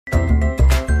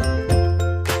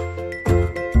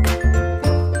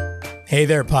Hey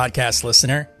there, podcast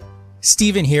listener.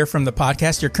 Steven here from the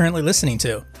podcast you're currently listening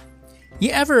to. You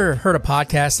ever heard a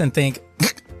podcast and think,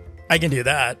 I can do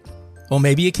that? Well,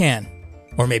 maybe you can.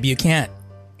 Or maybe you can't.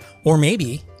 Or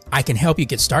maybe I can help you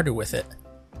get started with it.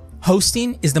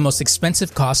 Hosting is the most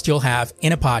expensive cost you'll have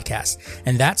in a podcast,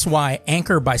 and that's why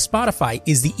Anchor by Spotify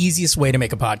is the easiest way to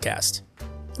make a podcast.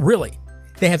 Really,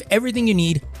 they have everything you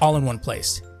need all in one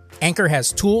place. Anchor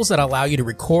has tools that allow you to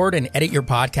record and edit your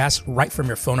podcast right from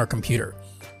your phone or computer.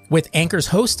 With Anchor's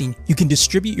hosting, you can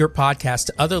distribute your podcast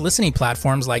to other listening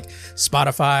platforms like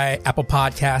Spotify, Apple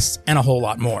Podcasts, and a whole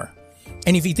lot more.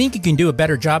 And if you think you can do a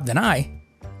better job than I,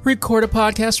 record a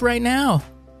podcast right now.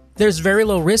 There's very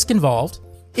low risk involved.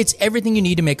 It's everything you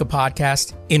need to make a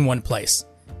podcast in one place.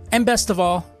 And best of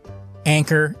all,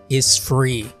 Anchor is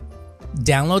free.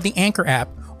 Download the Anchor app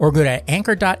or go to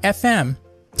anchor.fm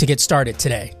to get started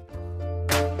today.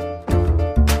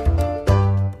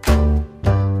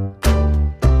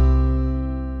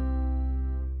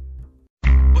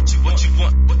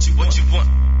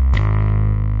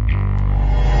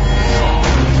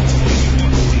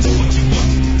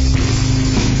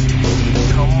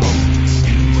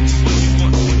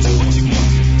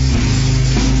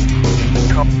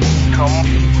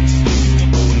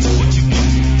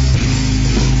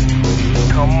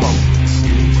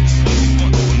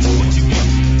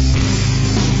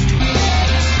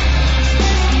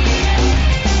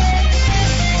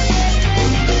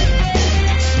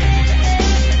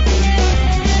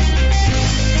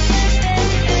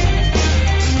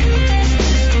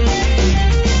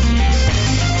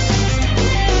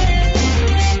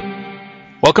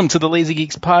 Welcome to the Lazy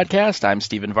Geeks podcast. I'm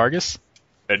Steven Vargas.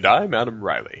 And I'm Adam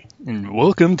Riley. And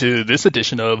welcome to this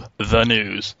edition of The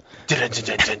News.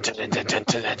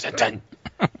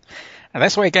 And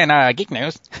this week in Geek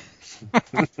News.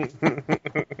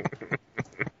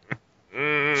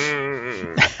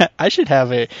 I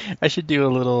should do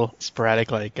a little sporadic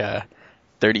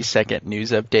 30-second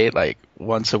news update like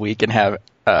once a week and have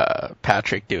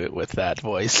Patrick do it with that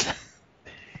voice.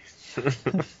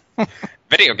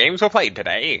 Video games were played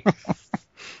today.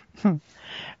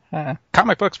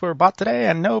 Comic books were bought today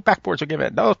and no backboards were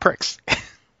given. No pricks.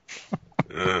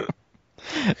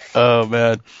 Oh,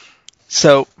 man.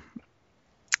 So,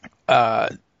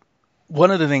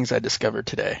 one of the things I discovered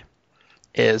today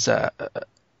is, I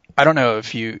don't know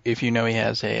if you know he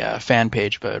has a fan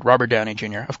page, but Robert Downey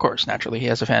Jr., of course, naturally, he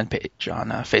has a fan page on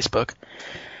Facebook.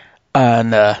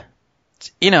 And,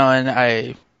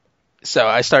 So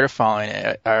I started following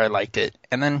it. I liked it.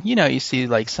 And then, you see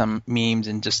like some memes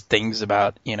and just things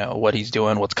about, what he's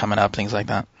doing, what's coming up, things like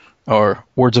that. Or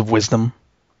words of wisdom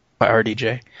by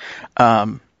RDJ.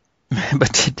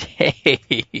 But today,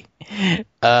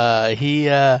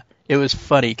 it was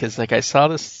funny because like I saw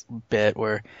this bit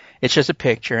where it's just a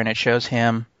picture and it shows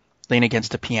him leaning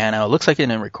against a piano. It looks like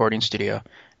in a recording studio.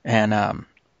 And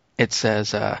it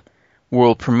says,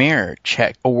 world premiere,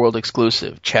 check a world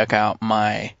exclusive. Check out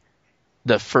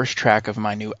the first track of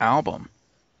my new album.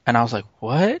 And I was like,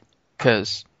 what?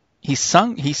 Because he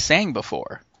sang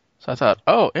before. So I thought,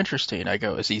 oh, interesting. I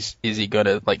go, is he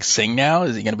gonna like sing now?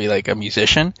 Is he gonna be like a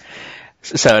musician?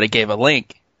 So it gave a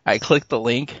link. I clicked the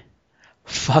link.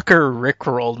 Fucker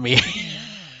rickrolled me.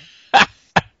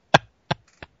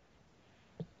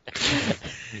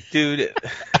 Dude.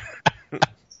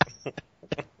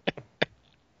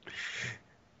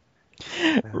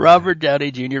 Robert Downey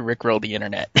Jr. rickrolled the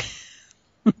internet.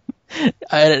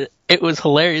 It was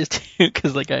hilarious too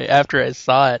because after I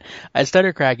saw it, I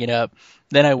started cracking up.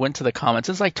 Then I went to the comments.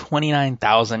 It's like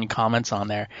 29,000 comments on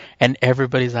there, and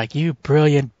everybody's like, "You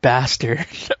brilliant bastard!"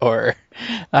 or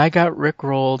 "I got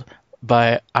rickrolled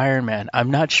by Iron Man.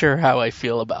 I'm not sure how I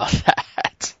feel about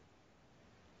that."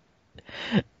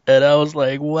 And I was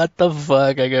like, "What the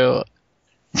fuck?" I go,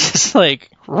 just like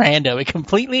random,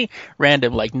 completely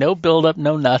random, like no build up,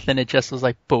 no nothing. It just was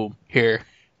like, boom, here.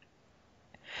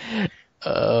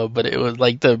 But it was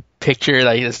like the picture,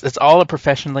 like it's all a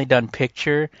professionally done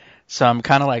picture. So I'm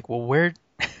kind of like, well, where do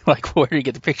you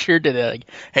get the picture? Did they like,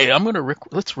 hey,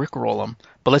 let's rickroll them,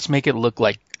 but let's make it look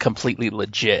like completely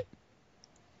legit.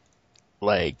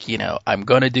 Like, I'm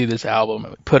gonna do this album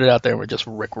and put it out there and we're just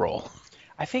rickroll.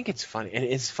 I think it's funny, and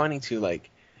it's funny too. Like,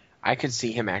 I could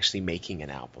see him actually making an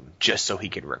album just so he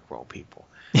could rickroll people.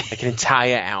 Like an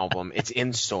entire album. It's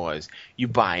in stores. You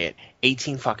buy it.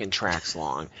 18 fucking tracks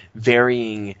long.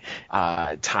 Varying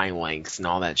time lengths and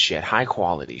all that shit. High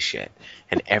quality shit.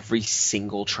 And every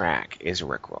single track is a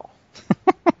rickroll.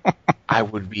 I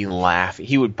would be laughing.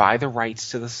 He would buy the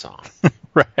rights to the song.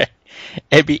 Right.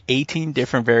 It'd be 18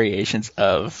 different variations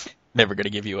of Never gonna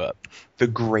give you up. The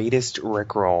greatest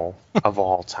Rickroll of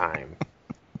all time.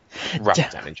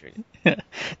 Robert Downey Jr.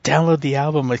 Download the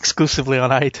album exclusively on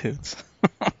iTunes.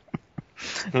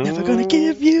 Never gonna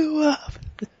give you up.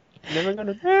 Never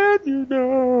gonna let you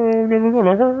down. Never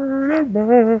gonna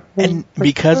hurt you. And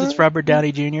because it's Robert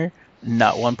Downey Jr.,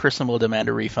 not one person will demand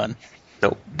a refund.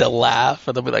 Nope. They'll laugh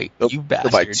and they'll be like, "You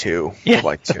bastard!" They'll buy two. Yeah. They'll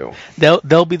buy two.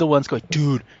 They'll be the ones going,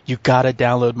 "Dude, you gotta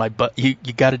download you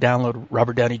gotta download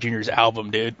Robert Downey Jr.'s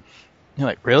album, dude." You're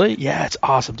like, "Really? Yeah, it's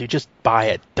awesome, dude. Just buy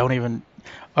it. Don't even."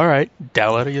 All right,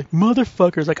 download it. You're like,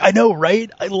 motherfuckers! Like, I know, right?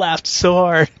 I laughed so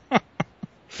hard.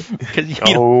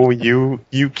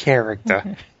 You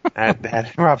character.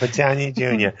 That Robert Downey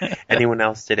Jr. Anyone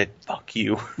else did it? Fuck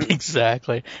you.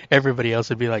 Exactly. Everybody else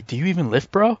would be like, "Do you even lift,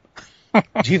 bro?"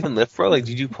 Do you even lift, bro? Like,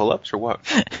 do you do pull-ups or what?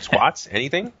 Squats?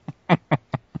 Anything? What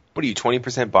are you,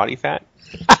 20% body fat?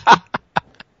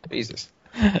 Jesus.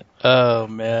 Oh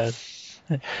man.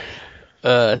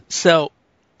 So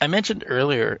I mentioned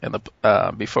earlier in the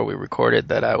before we recorded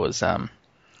that I was I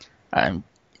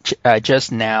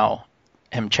just now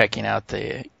am checking out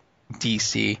the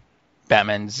DC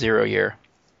Batman 0 Year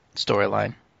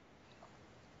storyline.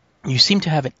 You seem to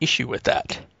have an issue with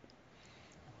that.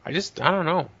 I don't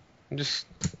know.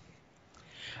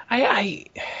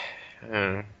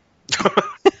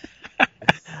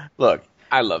 Look,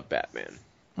 I love Batman.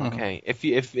 Okay, if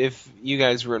you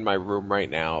guys were in my room right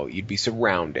now, you'd be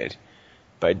surrounded.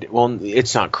 But well,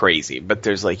 it's not crazy. But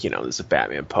there's there's a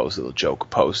Batman poster, a little Joker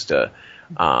poster,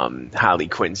 Harley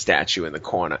Quinn statue in the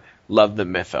corner. Love the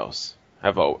mythos.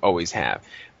 I've always have.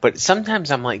 But sometimes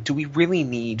I'm like, do we really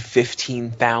need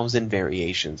 15,000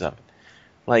 variations of it?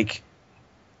 Like,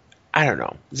 I don't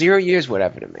know. 0 years,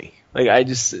 whatever to me. Like,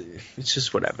 it's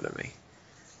just whatever to me.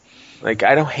 Like,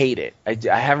 I don't hate it.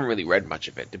 I haven't really read much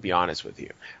of it, to be honest with you.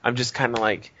 I'm just kind of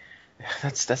like,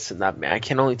 that's not me. I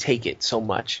can only take it so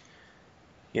much,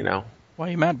 you know? Why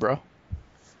are you mad, bro?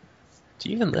 Do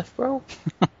you even lift, bro?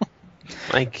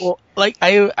 Well, like,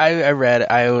 I read,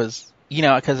 I was,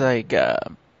 because like,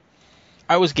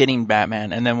 I was getting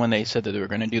Batman, and then when they said that they were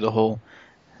going to do the whole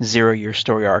 0 year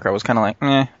story arc, I was kind of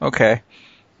like, okay.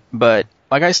 But,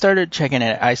 like, I started checking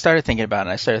it, I started thinking about it,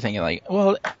 and I started thinking, like,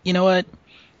 well, you know what?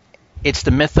 It's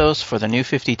the mythos for the New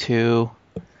 52.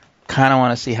 Kind of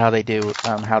want to see how they do,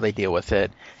 how they deal with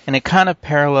it, and it kind of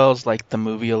parallels like the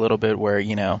movie a little bit, where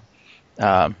he'd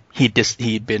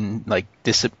been like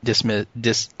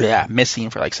missing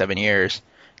for like 7 years,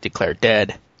 declared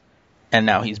dead, and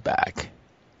now he's back.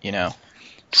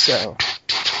 So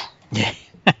yeah,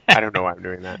 I don't know why I'm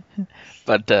doing that,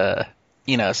 but so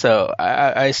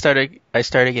I started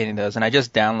getting those, and I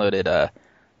just downloaded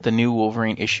the new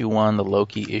Wolverine issue 1, the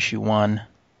Loki issue 1,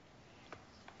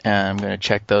 and I'm gonna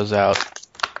check those out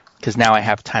because now I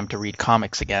have time to read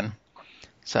comics again.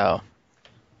 So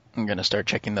I'm gonna start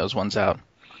checking those ones out.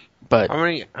 But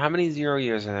how many 0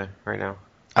 years are there right now?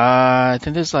 I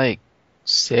think there's like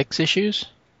 6 issues.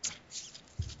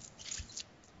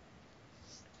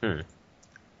 I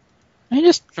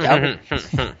think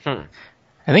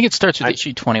it starts with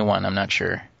issue 21. I'm not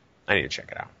sure. I need to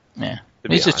check it out. Yeah.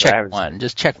 Let's just check one.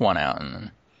 Just check one out and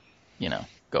then,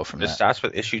 go from there. It starts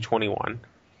with issue 21.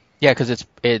 Yeah, because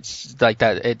it's like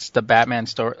that. It's the Batman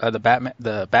story.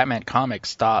 The Batman comic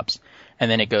stops,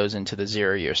 and then it goes into the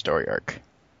 0 year story arc.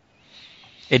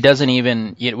 It doesn't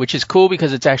even, which is cool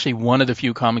because it's actually one of the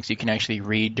few comics you can actually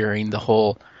read during the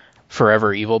whole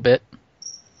Forever Evil bit.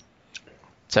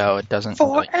 So it doesn't.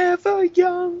 Forever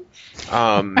Young.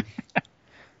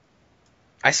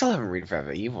 I still haven't read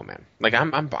Forever Evil, man. Like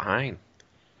I'm behind.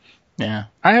 Yeah,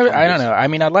 I don't know. I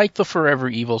mean, I like the Forever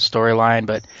Evil storyline,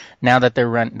 but now that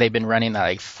they've been running that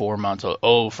like 4 months.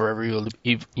 Forever Evil,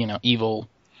 evil,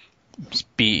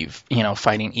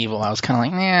 fighting evil. I was kind of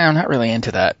like, nah, I'm not really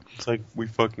into that. It's like we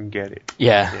fucking get it.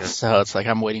 Yeah. So it's like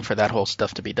I'm waiting for that whole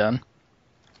stuff to be done.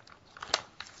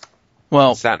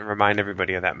 Well, it's that to remind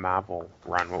everybody of that Marvel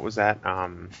run. What was that?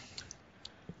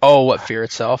 What, Fear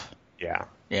Itself? Yeah.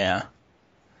 Yeah.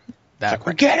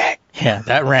 We get it. Yeah,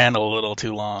 that ran a little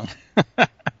too long.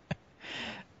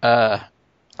 All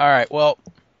right. Well,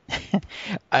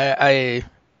 I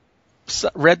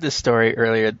read this story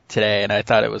earlier today, and I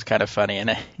thought it was kind of funny,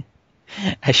 and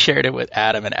I shared it with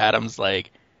Adam, and Adam's like,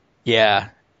 "Yeah,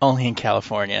 only in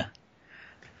California."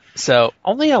 So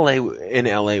only in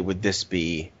LA would this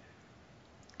be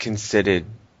considered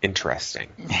interesting.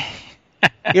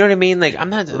 You know what I mean? Like,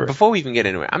 I'm not. Before we even get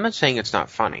into it, I'm not saying it's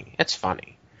not funny. It's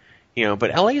funny.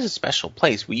 But LA is a special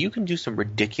place where you can do some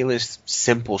ridiculous,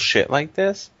 simple shit like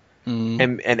this,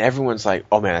 and everyone's like,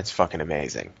 "Oh man, that's fucking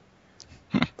amazing,"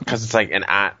 because it's like an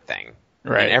art thing.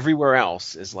 Right. And everywhere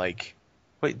else is like,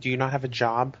 wait, do you not have a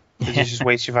job? Did you just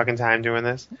waste your fucking time doing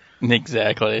this?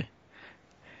 Exactly.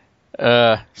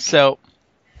 So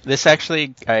this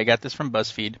actually, I got this from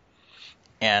BuzzFeed,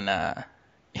 and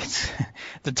it's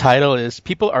the title is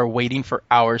 "People are waiting for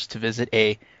hours to visit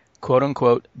a quote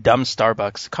unquote dumb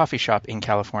Starbucks coffee shop in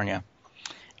California."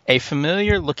 A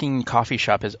familiar-looking coffee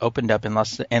shop has opened up in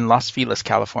Los Feliz,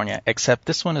 California, except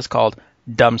this one is called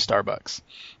Dumb Starbucks.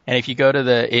 And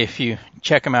if you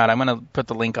check them out, I'm going to put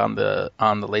the link on the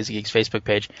Lazy Geeks Facebook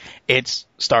page. It's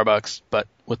Starbucks, but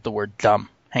with the word dumb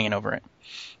hanging over it.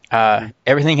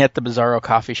 Everything at the Bizarro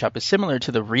coffee shop is similar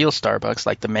to the real Starbucks,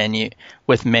 like the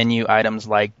menu items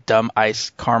like dumb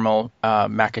ice caramel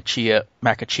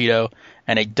macchiato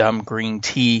and a dumb green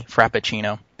tea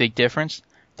frappuccino. Big difference?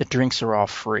 The drinks are all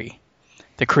free.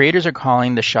 The creators are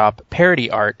calling the shop parody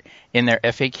art in their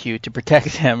FAQ to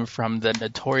protect them from the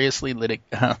notoriously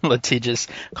litigious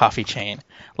coffee chain.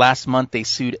 Last month, they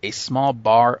sued a small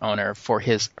bar owner for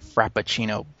his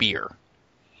frappuccino beer.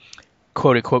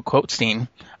 Quote-unquote,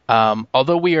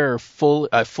 although we are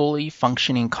a fully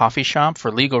functioning coffee shop,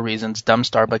 for legal reasons, Dumb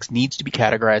Starbucks needs to be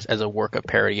categorized as a work of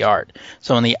parody art.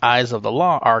 So in the eyes of the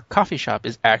law, our coffee shop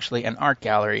is actually an art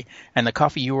gallery, and the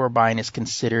coffee you are buying is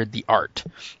considered the art.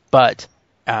 But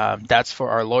that's for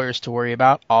our lawyers to worry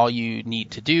about. All you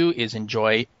need to do is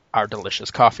enjoy our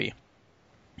delicious coffee.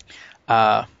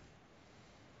 This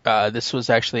was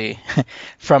actually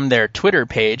from their Twitter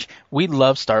page. We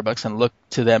love Starbucks and look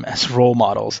to them as role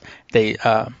models. They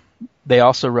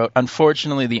also wrote,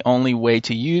 unfortunately, the only way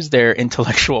to use their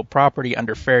intellectual property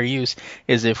under fair use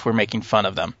is if we're making fun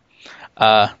of them.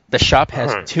 The shop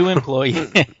has 2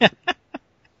 employees.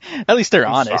 At least they're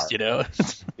honest, sorry. you know.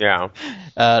 Yeah.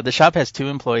 The shop has 2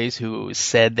 employees who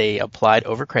said they applied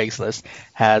over Craigslist,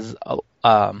 has a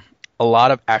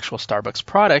lot of actual Starbucks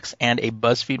products, and a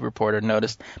BuzzFeed reporter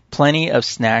noticed plenty of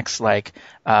snacks like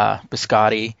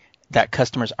biscotti that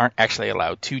customers aren't actually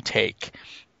allowed to take.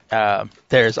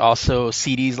 There's also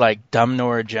CDs like Dumb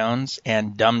Nora Jones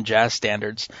and Dumb Jazz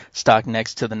Standards stocked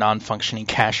next to the non-functioning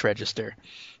cash register.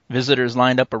 Visitors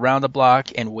lined up around the block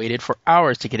and waited for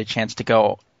hours to get a chance to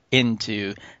go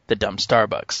into the Dumb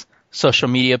Starbucks. Social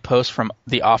media posts from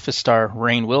The Office star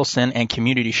Rainn Wilson and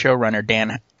community showrunner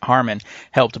Dan Harmon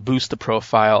helped boost the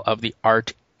profile of the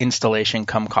art installation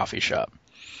cum coffee shop.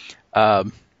 Yeah,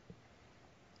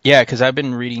 because I've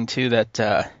been reading too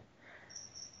that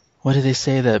what did they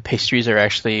say? The pastries are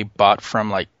actually bought from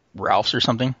like Ralph's or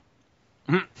something.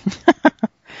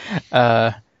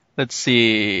 Let's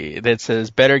see. That says,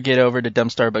 better get over to Dumb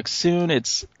Starbucks soon.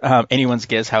 It's anyone's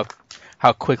guess how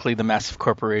quickly the massive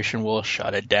corporation will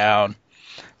shut it down.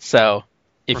 So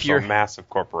if you're a massive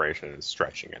corporation is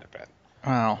stretching it a bit.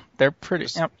 Well, they're pretty.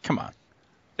 Come on.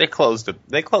 They closed a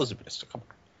business. Come on.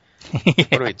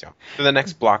 What are we doing? They're the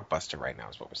next Blockbuster right now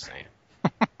is what we're saying.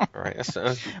 All right.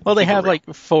 Well, they have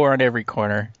like 4 on every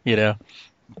corner, you know.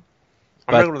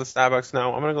 I'm gonna go to the Starbucks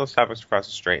now. I'm gonna go to Starbucks across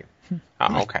the street.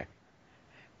 Oh, okay.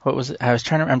 What was it? I'm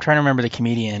trying to remember the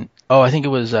comedian. Oh, I think it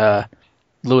was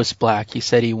Louis Black. He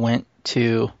said he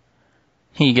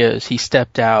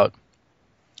stepped out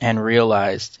and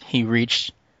realized he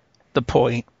reached the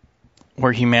point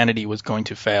where humanity was going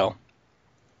to fail.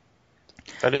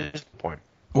 That is the point.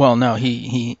 Well, no,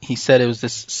 he said it was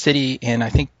this city in, I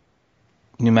think,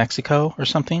 New Mexico or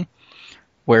something,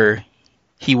 where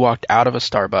he walked out of a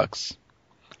Starbucks,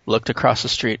 looked across the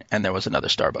street, and there was another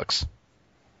Starbucks.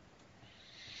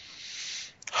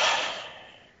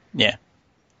 Yeah.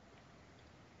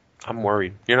 I'm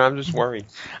worried. I'm just worried.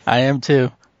 I am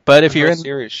too. But if you're in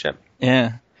serious ship.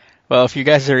 Yeah. Well, if you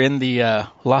guys are in the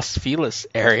Los Feliz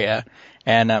area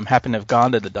and happen to have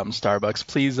gone to the Dumb Starbucks,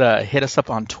 please hit us up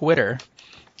on Twitter,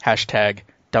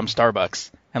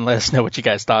 #DumbStarbucks, and let us know what you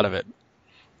guys thought of it.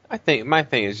 I think my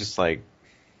thing is just like,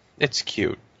 it's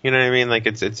cute. You know what I mean? Like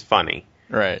it's funny.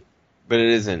 Right. But it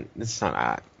isn't. It's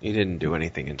not. You didn't do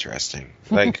anything interesting.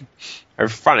 Like, or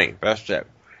funny. That's it.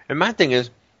 And my thing is,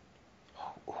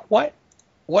 what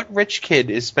rich kid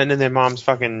is spending their mom's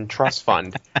fucking trust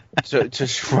fund to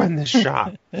run this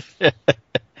shop?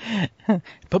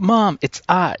 But Mom, it's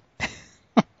art.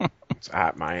 It's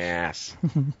art my ass.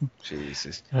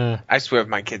 Jesus. I swear, if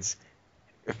my kids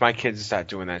start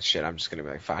doing that shit, I'm just gonna be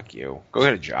like, fuck you. Go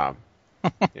get a job.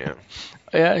 Yeah.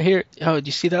 Yeah. Here. Oh, do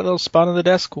you see that little spot on the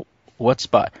desk? What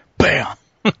spot? Bam.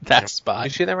 That spot.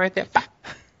 You see that right there?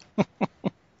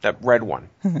 That red one.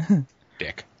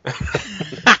 Dick.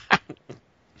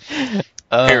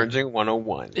 Parenting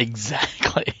 101.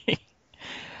 Exactly.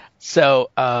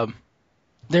 So,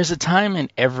 there's a time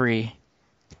in every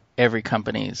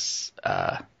company's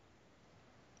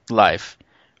life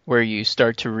where you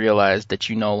start to realize that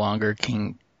you no longer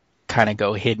can kind of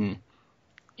go hidden,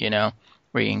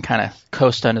 where you can kind of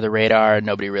coast under the radar and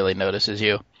nobody really notices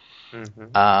you.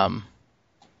 Mm-hmm.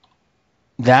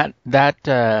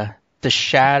 The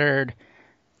shattered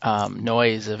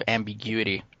noise of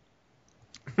ambiguity.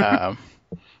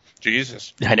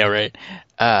 Jesus. I know, right?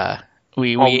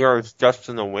 We are just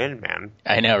in the wind, man.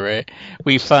 I know, right?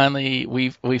 We finally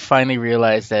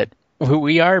realized that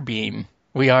we are being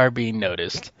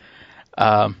noticed.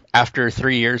 After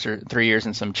 3 years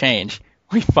and some change,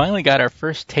 we finally got our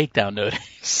first takedown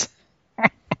notice.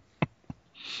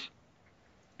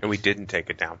 And we didn't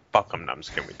take it down. Fuck them, no, I'm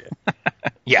just kidding, we did.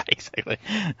 Yeah, exactly.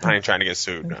 I ain't trying to get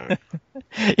sued. No.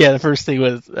 Yeah, the first thing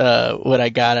was when I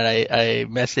got it, I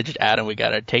messaged Adam. We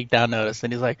got a takedown notice,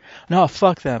 and he's like, "No,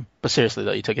 fuck them." But seriously,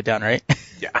 though, you took it down, right?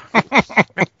 Yeah.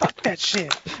 Fuck that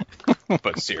shit.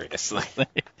 But seriously.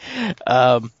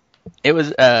 It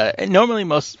was normally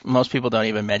most people don't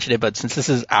even mention it, but since this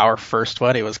is our first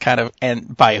one, it was kind of,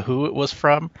 and by who it was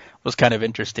from was kind of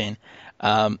interesting.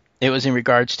 It was in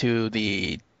regards to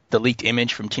the leaked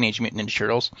image from Teenage Mutant Ninja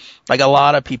Turtles. Like a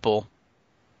lot of people,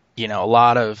 a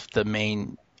lot of the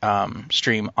main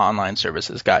stream online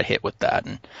services got hit with that,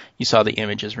 and you saw the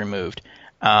images removed.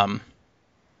 And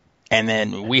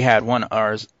then we had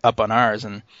ours up on ours,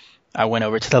 and I went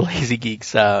over to the Lazy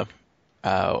Geeks email.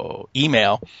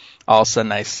 All of a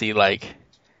sudden, I see like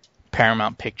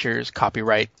Paramount Pictures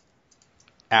copyright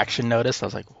action notice. I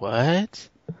was like, "What?"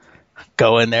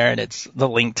 Go in there, and it's the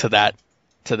link to that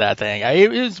thing. It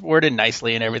was worded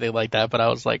nicely and everything like that, but I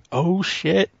was like, "Oh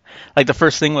shit!" Like the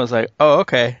first thing was like, "Oh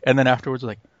okay," and then afterwards,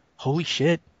 like, "Holy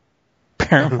shit!"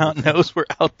 Paramount knows we're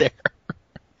out there.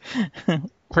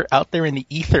 We're out there in the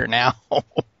ether now.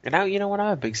 And now, you know what?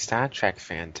 I'm a big Star Trek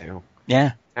fan too.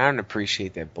 Yeah. I don't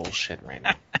appreciate that bullshit right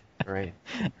now. Right?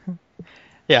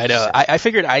 Yeah, I know. I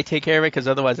figured I'd take care of it because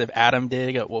otherwise, if Adam did,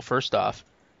 I go, well, first off,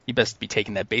 you best be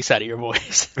taking that bass out of your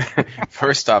voice.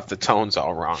 First off, the tone's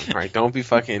all wrong, right? Don't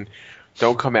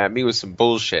come at me with some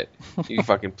bullshit. You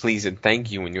fucking please and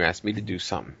thank you when you ask me to do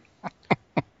something.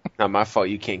 Not my fault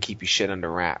you can't keep your shit under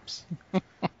wraps.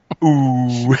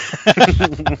 Ooh.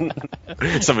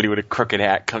 Somebody with a crooked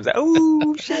hat comes out.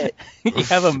 Ooh, shit. You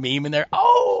have a meme in there.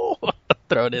 Oh,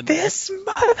 throw it in there. This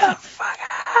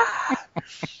motherfucker.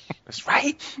 That's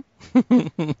right.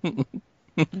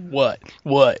 What?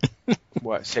 What?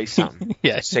 Say something.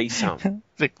 Yeah. Say something.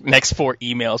 The next 4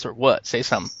 emails are what? Say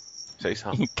something. Say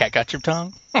something. Cat got your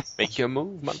tongue? Make your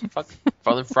move, motherfucker.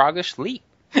 Falling froggish leap.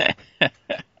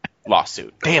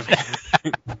 Lawsuit. Damn it.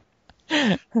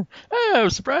 I'm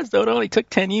surprised though. It only took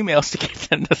 10 emails to get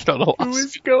them to throw the lawsuit. It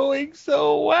was going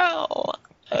so well.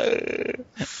 I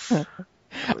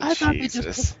thought they just put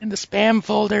it in the spam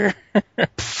folder.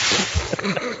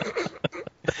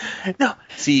 No,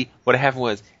 see, what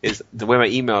happened is the way my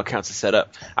email accounts are set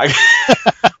up. Like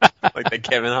that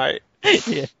Kevin Hart.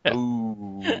 Yeah.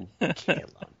 Ooh, kill him.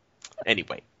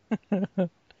 Anyway,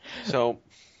 so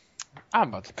I'm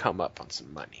about to come up on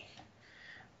some money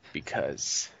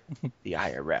because the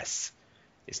IRS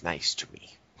is nice to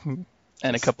me.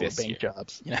 And a couple of bank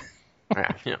jobs. Yeah.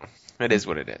 Yeah, it is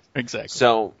what it is. Exactly.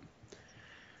 So,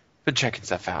 been checking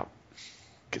stuff out.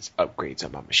 Get some upgrades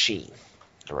on my machine.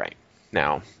 All right.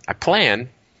 Now, I plan.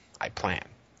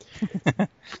 But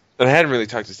I hadn't really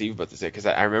talked to Steve about this yet because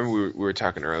I remember we were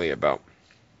talking earlier about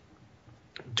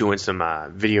doing some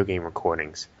video game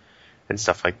recordings and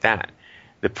stuff like that.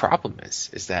 The problem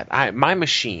is that my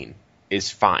machine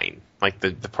is fine. Like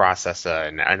the processor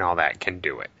and all that can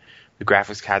do it. The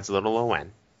graphics card's a little low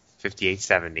end,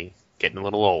 5870, getting a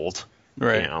little old.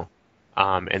 Right.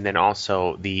 And then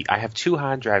also I have 2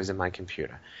 hard drives in my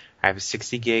computer. I have a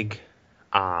 60 gig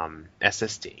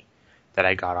SSD that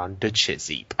I got on the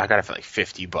Chitzeep. I got it for like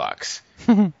 $50,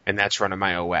 and that's running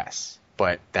my OS.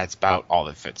 But that's about all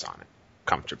that fits on it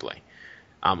comfortably.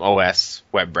 OS,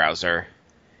 web browser,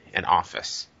 and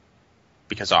Office,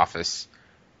 because Office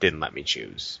didn't let me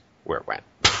choose where it went.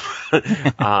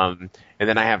 And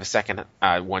then I have a second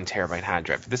 1 terabyte hard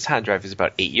drive. This hard drive is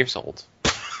about 8 years old.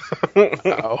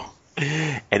 Oh.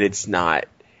 And it's not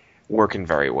working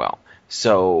very well.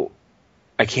 So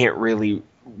I can't really,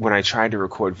 when I tried to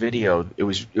record video, it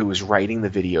was writing the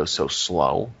video so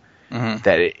slow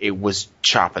that it was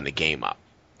chopping the game up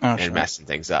and messing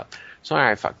things up. So all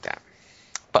right, fuck that.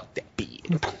 Fuck that beat.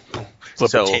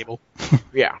 Flip the table.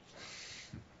 Yeah.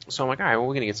 So I'm like, all right, well,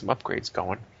 we're going to get some upgrades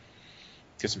going.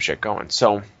 Get some shit going.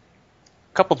 So a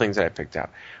couple things that I picked out.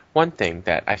 One thing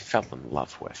that I fell in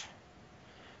love with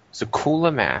was a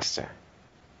Cooler Master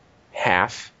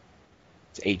half,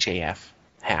 it's HAF,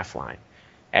 half line,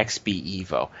 XB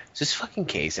Evo. It's this fucking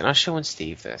case, and I was showing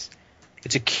Steve this.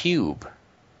 It's a cube.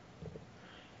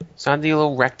 It's not the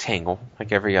little rectangle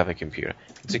like every other computer.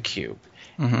 It's a cube.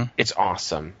 Mm-hmm. It's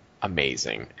awesome,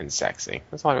 amazing, and sexy.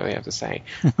 That's all I really have to say.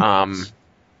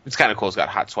 It's kind of cool. It's got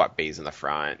hot swap bays in the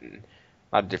front and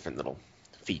a lot of different little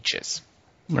features.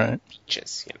 Right.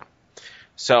 Features, you know.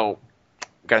 So,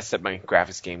 got to set my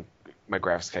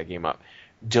graphics card game up.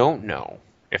 Don't know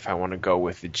if I want to go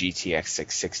with the GTX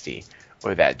 660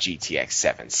 or that GTX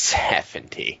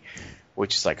 770,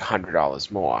 which is like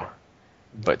 $100 more,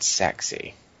 but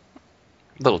sexy.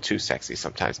 A little too sexy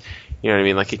sometimes. You know what I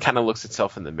mean? Like, it kind of looks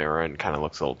itself in the mirror and kind of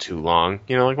looks a little too long.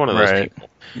 You know, like one of those people.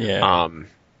 Yeah.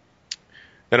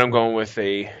 Then I'm going with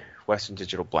a Western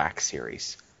Digital Black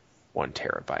Series, 1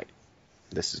 terabyte.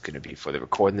 This is going to be for the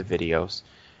recording the videos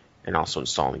and also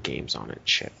installing games on it and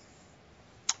shit.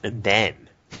 And then,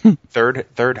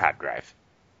 third hard drive.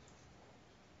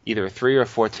 Either a 3 or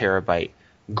 4 terabyte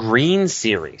green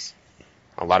series.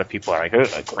 A lot of people are like,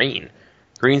 a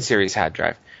green series hard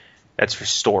drive. That's for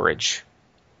storage.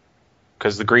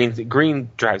 Because the green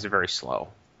drives are very slow.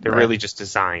 They're really just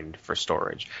designed for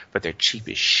storage. But they're cheap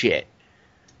as shit.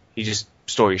 You just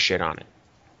store your shit on it.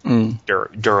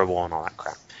 Durable and all that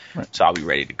crap. Right. So I'll be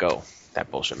ready to go.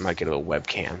 That bullshit. I might get a little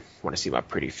webcam. Want to see my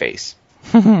pretty face.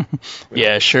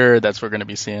 Yeah, sure. That's what we're going to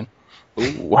be seeing.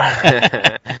 Ooh.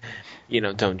 You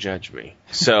know, don't judge me.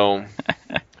 So,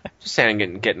 just saying,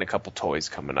 getting a couple toys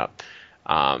coming up.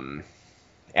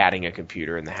 Adding a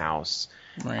computer in the house.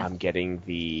 Right. I'm getting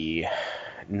the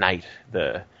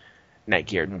Netgear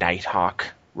Nighthawk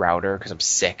router because I'm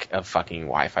sick of fucking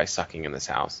Wi-Fi sucking in this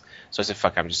house. So I said,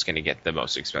 fuck, I'm just going to get the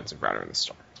most expensive router in the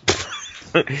store.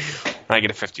 I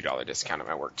get a $50 discount at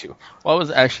my work, too. Well,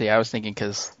 I was thinking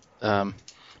because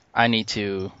I need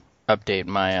to update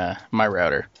my my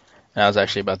router. And I was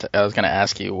actually I was going to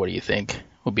ask you, what do you think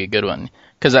would be a good one?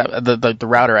 Because the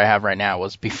router I have right now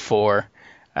was before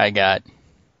I got,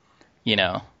 you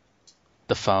know,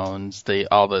 the phones,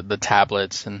 all the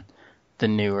tablets, and the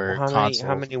newer consoles.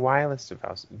 How many wireless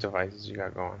devices you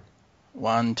got going?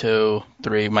 1, 2,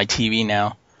 3. My TV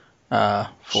now.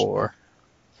 4.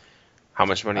 How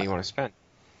much money you want to spend?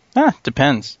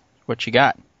 Depends what you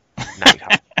got.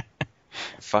 Nighthawk.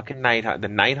 Fucking Nighthawk. The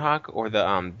Nighthawk or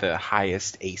the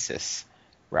highest Asus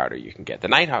router you can get. The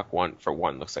Nighthawk one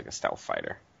looks like a stealth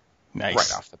fighter. Nice.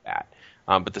 Right off the bat.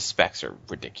 But the specs are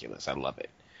ridiculous. I love it.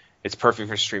 It's perfect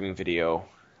for streaming video,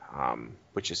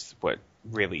 which is what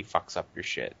really fucks up your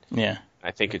shit. Yeah.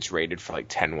 I think it's rated for like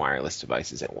 10 wireless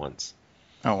devices at once.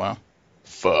 Oh, wow.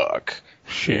 Fuck.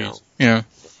 Shit. You know? Yeah.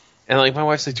 And like my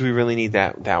wife's like, do we really need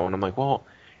that one? I'm like, well,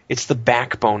 it's the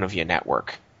backbone of your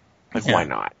network. Like, why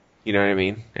not? You know what I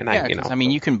mean? And I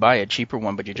mean, you can buy a cheaper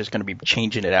one, but you're just going to be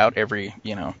changing it out every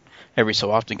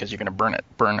so often because you're going to burn it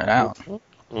out.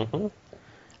 Mm-hmm.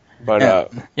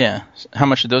 But yeah. How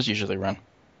much do those usually run?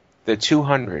 They're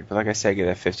 $200, but like I said, I get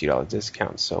a $50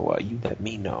 discount. So you let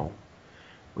me know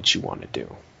what you want to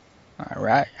do. All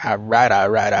right. All right.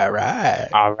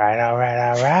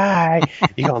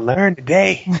 You're gonna learn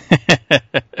today.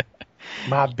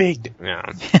 My big. No.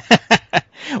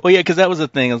 Well, yeah, because that was the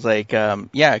thing. I was like,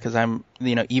 because I'm,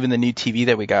 even the new TV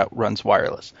that we got runs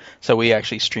wireless, so we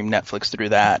actually stream Netflix through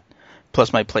that.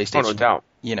 Plus my PlayStation. Oh, no doubt.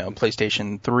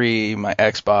 PlayStation 3, my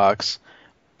Xbox,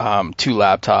 2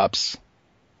 laptops.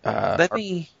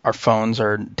 Our phones,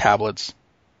 our tablets.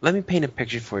 Let me paint a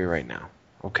picture for you right now,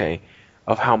 okay,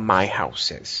 of how my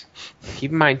house is. Keep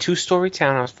in mind, 2-story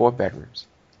townhouse, 4 bedrooms,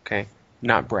 okay?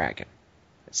 Not bragging.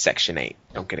 Section 8.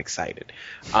 Don't get excited.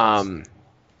 I'm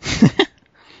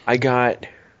going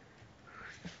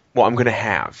to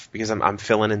have, because I'm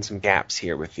filling in some gaps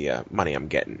here with the money I'm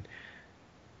getting,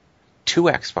 2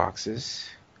 Xboxes,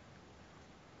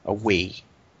 a Wii.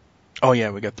 Oh, yeah,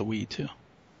 we got the Wii, too.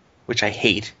 Which I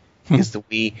hate, because the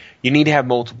Wii, you need to have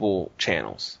multiple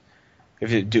channels.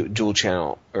 If you do dual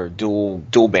channel or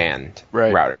dual band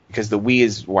router, because the Wii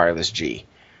is wireless G.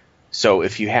 So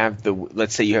if you have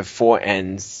let's say you have 4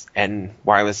 ends and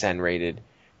wireless N rated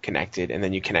connected, and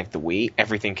then you connect the Wii,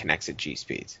 everything connects at G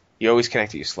speeds. You always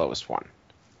connect at your slowest one.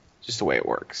 It's just the way it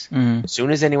works. Mm-hmm. As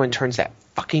soon as anyone turns that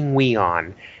fucking Wii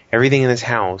on, everything in this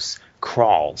house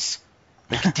crawls.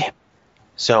 Like, damn.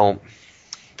 So,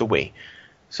 the Wii.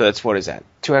 So that's, what is that?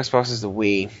 2 Xboxes, the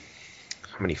Wii.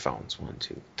 How many phones? 1,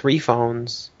 2, 3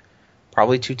 phones.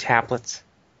 Probably 2 tablets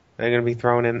that are going to be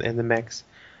thrown in the mix.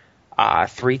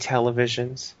 3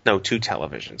 televisions. No, 2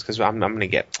 televisions. Because I'm going to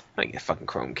get a fucking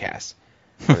Chromecast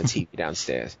on the TV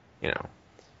downstairs.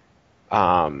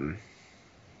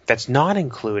 That's not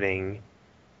including,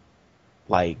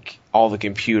 like, all the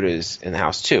computers in the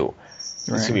house, too.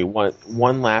 It's going to be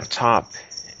one laptop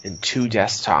and 2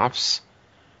 desktops.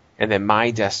 And then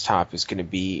my desktop is going to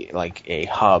be like a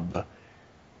hub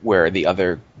where the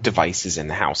other devices in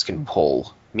the house can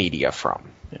pull media from.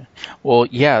 Yeah. Well,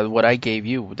 yeah, what I gave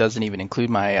you doesn't even include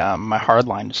my my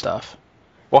hardline stuff.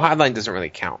 Well, hardline doesn't really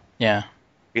count. Yeah.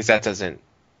 Because that doesn't,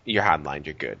 you're hardlined,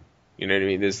 you're good. You know what I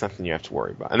mean? There's nothing you have to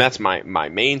worry about. And that's my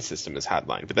main system is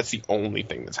hardlined, but that's the only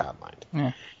thing that's hardlined.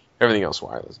 Yeah. Everything else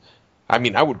wireless. I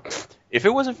mean, I would, if it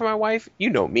wasn't for my wife, you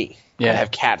know me. Yeah. I'd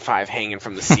have Cat 5 hanging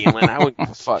from the ceiling. I wouldn't give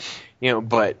a fuck. You know,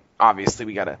 but obviously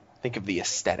we got to think of the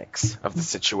aesthetics of the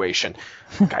situation.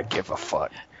 I give a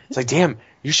fuck. It's like, damn,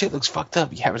 your shit looks fucked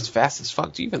up. You have it as fast as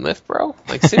fuck. Do you even lift, bro?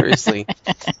 Like, seriously.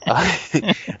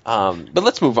 But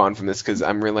let's move on from this because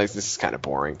I'm realizing this is kind of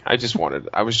boring. I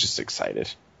was just excited.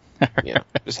 You know,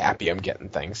 just happy I'm getting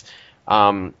things.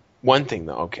 One thing,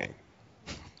 though, okay.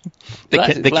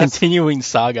 The continuing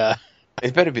saga.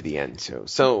 It better be the end, too.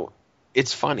 So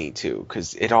it's funny, too,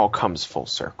 because it all comes full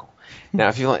circle. Now,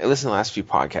 if you listen to the last few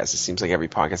podcasts, it seems like every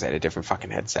podcast I had a different fucking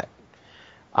headset.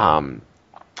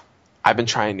 I've been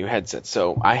trying new headsets.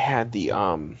 So I had the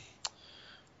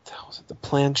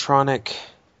Plantronic.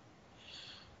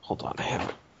 Hold on, I have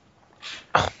it.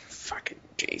 Oh, fucking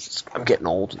Jesus. I'm getting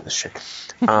old in this shit.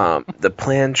 The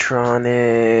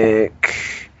Plantronic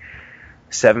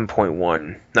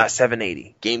 7.1, not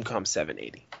 780. Gamecom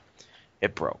 780.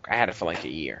 It broke. I had it for like a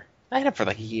year.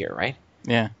 Right?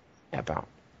 Yeah. Yeah, about.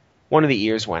 One of the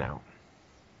ears went out.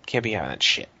 Can't be having that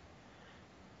shit.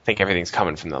 think everything's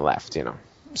coming from the left, you know.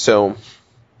 So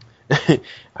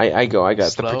I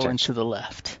got slow the protection. and to the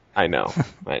left. I know.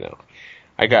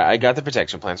 I got the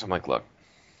protection plan, so I'm like, look,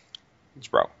 it's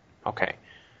broke. Okay.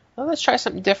 Well, let's try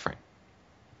something different.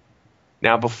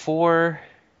 Now, before,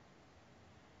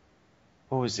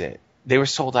 what was it? They were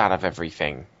sold out of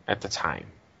everything at the time.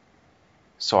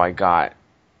 So I got,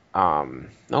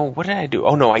 what did I do?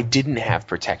 Oh, no, I didn't have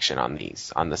protection on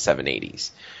these, on the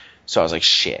 780s. So I was like,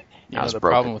 shit. You know the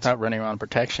problem with not running around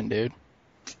protection, dude.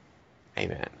 Hey,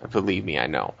 man, believe me, I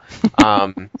know.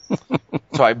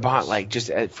 So I bought, like, just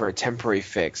for a temporary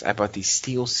fix, I bought the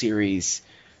SteelSeries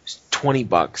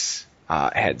 $20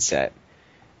 headset.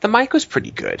 The mic was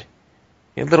pretty good.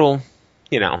 A little,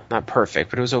 not perfect,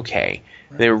 but it was okay.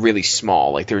 Right. They were really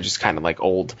small. Like, they were just kind of like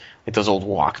old, like those old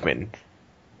Walkman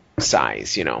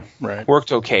size, Right.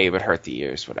 Worked okay, but hurt the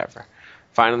ears, whatever.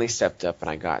 Finally stepped up and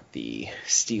I got the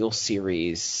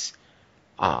SteelSeries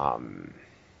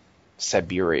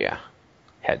Siberia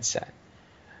headset.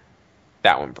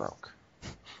 That one broke.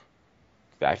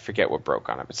 I forget what broke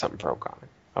on it, but something broke on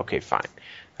it. Okay, fine.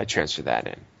 I transferred that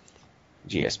in.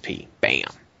 GSP. Bam.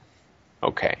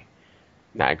 Okay.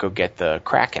 Now I go get the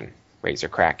Kraken. Razer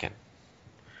Kraken.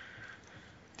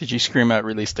 Did you scream out,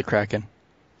 release the Kraken?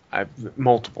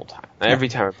 Multiple times. Every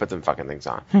time I put them fucking things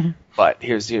on. But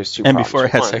here's two and problems. Before I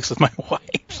had sex with my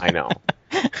wife. I know.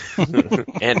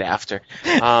 And after.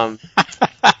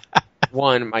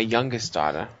 One, my youngest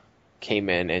daughter came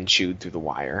in and chewed through the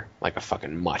wire like a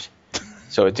fucking mutt.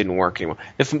 So it didn't work anymore.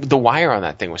 The wire on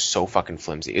that thing was so fucking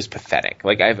flimsy. It was pathetic.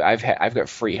 Like I've got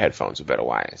free headphones with better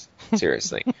wires.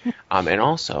 Seriously. And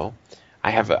also,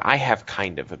 I have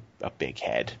kind of a big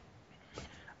head.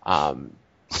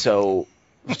 So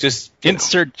just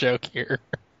insert joke here.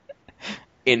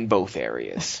 In both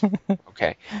areas.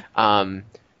 Okay.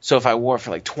 So if I wore it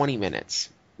for like 20 minutes,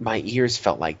 my ears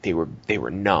felt like they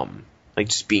were numb, like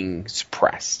just being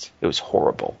suppressed. It was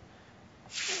horrible.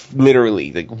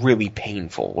 Literally, like really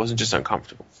painful. It wasn't just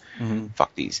uncomfortable. Mm-hmm.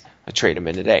 Fuck these. I trade them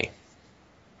in today.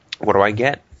 What do I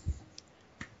get?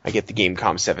 I get the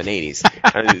Gamecom 780s.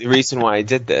 And the reason why I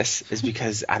did this is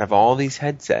because out of all these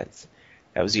headsets,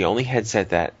 that was the only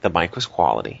headset that the mic was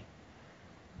quality.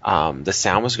 The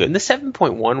sound was good. And the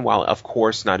 7.1, while of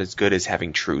course not as good as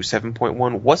having true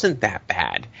 7.1, wasn't that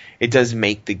bad. It does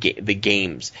make the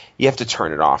games, you have to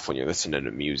turn it off when you're listening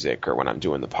to music or when I'm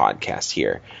doing the podcast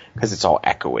here because it's all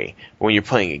echoey. But when you're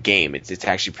playing a game, it's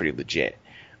actually pretty legit.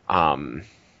 And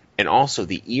also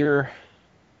the ear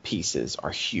pieces are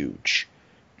huge.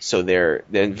 So they're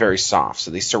very soft.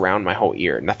 So they surround my whole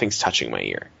ear. Nothing's touching my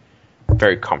ear.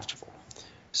 Very comfortable.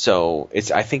 So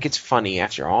I think it's funny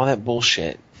after all that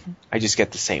bullshit, I just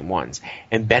get the same ones.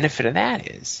 And benefit of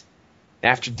that is,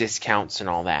 after discounts and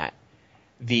all that,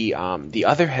 the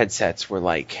other headsets were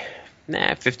like,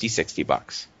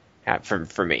 $50, $60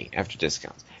 for me after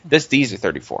discounts. These are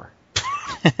 $34.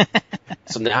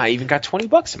 So now I even got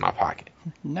 $20 in my pocket.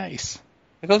 Nice.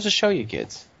 It goes to show you,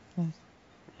 kids.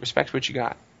 Respect what you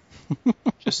got.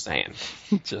 Just saying.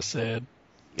 Just saying.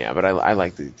 Yeah, but I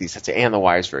like these headsets. And the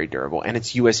wire is very durable. And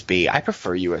it's USB. I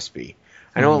prefer USB.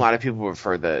 I know a lot of people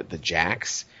prefer the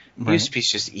jacks. Right.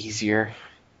 USB's just easier.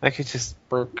 Like, it just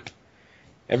work.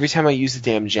 Every time I use the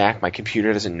damn jack, my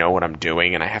computer doesn't know what I'm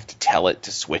doing, and I have to tell it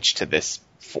to switch to this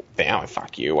thing. Oh,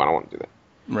 fuck you. I don't want to do that.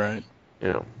 Right.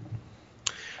 You know.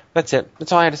 That's it.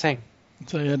 That's all I had to say.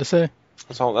 That's all you had to say.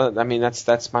 That's all. I mean,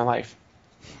 that's my life.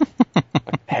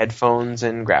 Headphones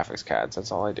and graphics cards.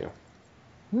 That's all I do.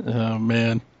 Oh,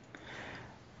 man.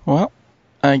 Well,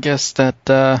 I guess that,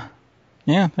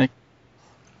 yeah.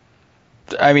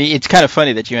 I mean, it's kind of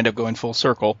funny that you end up going full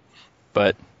circle,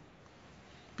 but...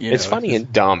 It's funny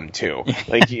and dumb, too.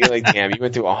 Like, damn, you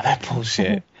went through all that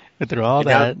bullshit. Went through all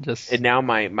that. And now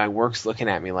my work's looking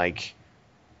at me like,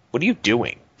 what are you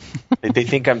doing? Like, they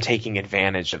think I'm taking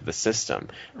advantage of the system.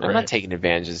 Right. I'm not taking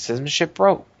advantage of the system. The shit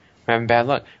broke. I'm having bad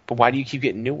luck. But why do you keep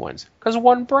getting new ones? Because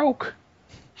one broke.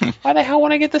 Why the hell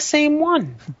would I get the same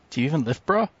one? Do you even lift,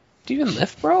 bro? Do you even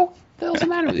lift, bro? What the hell's the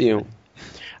matter with you?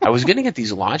 I was going to get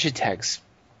these Logitechs,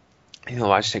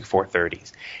 Logitech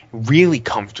 430s. Really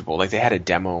comfortable. Like, they had a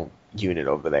demo unit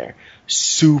over there.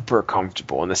 Super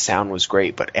comfortable. And the sound was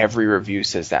great. But every review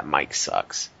says that mic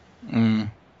sucks.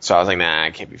 So I was like, nah,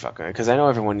 I can't be fucking with it. Because I know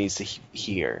everyone needs to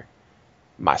hear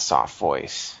my soft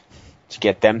voice to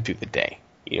get them through the day.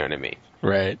 You know what I mean?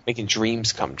 Right. Making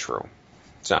dreams come true.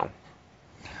 So.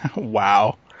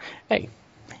 Wow. Hey.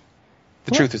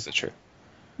 The truth is the truth.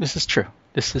 This is true.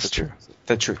 This is true.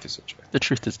 The truth is the truth. The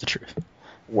truth is the truth.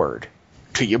 Word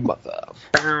to your mother.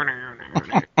 All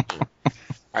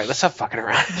right, let's stop fucking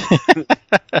around.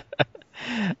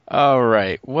 All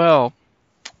right. Well,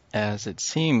 as it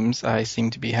seems, I seem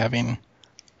to be having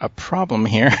a problem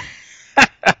here.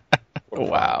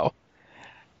 Wow.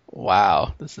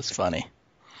 This is funny.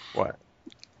 What?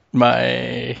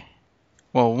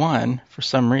 One, for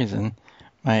some reason,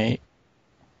 my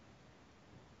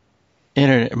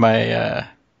internet,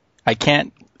 I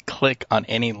can't click on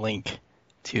any link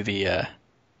to the,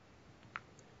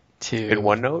 in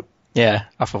OneNote? Yeah,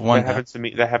 off of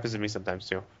OneNote. That happens to me sometimes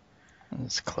too.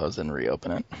 Let's close and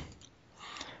reopen it.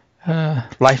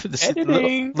 Life of this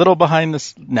Editing. little behind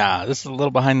this. Nah, this is a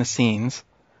little behind the scenes.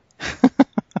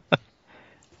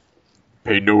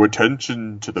 Pay no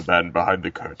attention to the man behind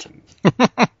the curtain.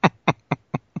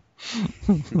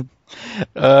 When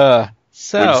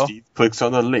Steve clicks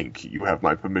on the link, you have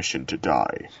my permission to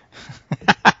die.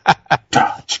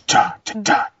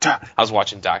 I was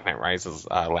watching Dark Knight Rises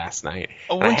last night.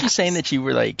 Oh, weren't you saying that you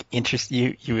were like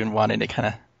interested? You been wanting to kind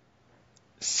of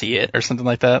see it or something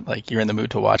like that? Like you're in the mood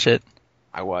to watch it?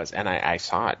 I was, and I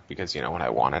saw it because when I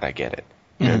want it, I get it.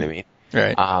 You know what I mean?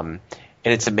 Right.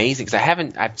 And it's amazing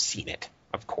because I've seen it,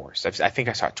 of course. I think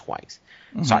I saw it twice.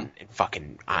 Saw it in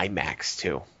fucking IMAX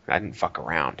too. I didn't fuck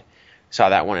around. Saw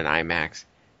that one in IMAX,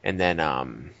 and then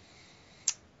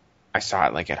I saw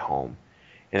it like at home,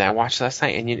 and I watched last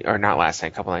night, or not last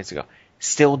night, a couple nights ago.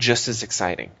 Still just as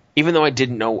exciting, even though I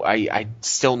didn't know. I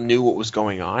still knew what was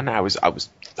going on. I was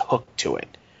hooked to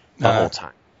it the whole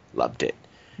time. Loved it.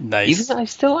 Nice. Even though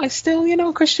I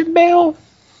still, Christian Bale,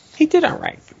 he did all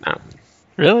right.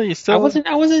 Really? You still?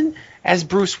 I wasn't as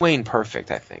Bruce Wayne perfect,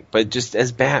 I think, but just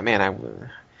as Batman,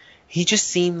 he just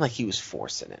seemed like he was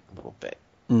forcing it a little bit.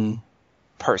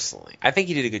 Personally, I think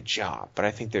he did a good job, but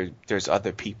I think there's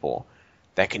other people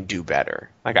that can do better.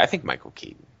 Like I think Michael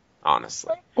Keaton,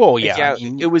 honestly. Oh yeah, I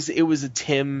mean, it was a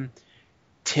Tim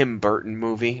Burton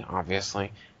movie,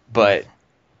 obviously, but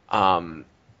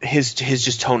his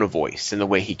just tone of voice and the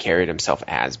way he carried himself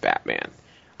as Batman,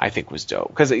 I think was dope.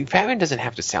 Because Batman doesn't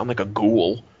have to sound like a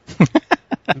ghoul.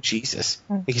 Jesus,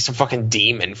 like he's some fucking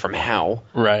demon from hell.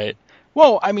 Right.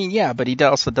 Well, I mean, yeah, but he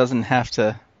also doesn't have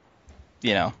to,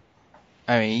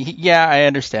 I mean, I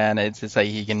understand. It's like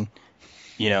he can,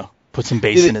 put some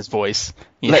bass in his voice.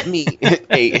 Let me.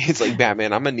 Hey, it's like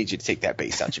Batman. I'm gonna need you to take that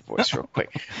bass out your voice real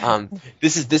quick.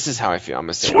 This is how I feel. I'm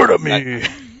gonna say. Swear to me.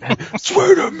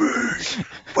 Swear to me.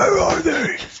 Where are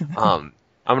they? I'm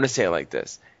gonna say it like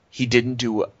this. He didn't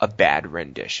do a bad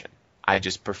rendition. I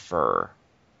just prefer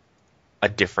a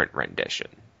different rendition.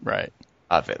 Right.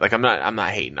 Of it. Like I'm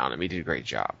not hating on him. He did a great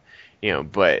job.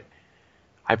 But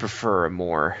I prefer a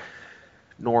more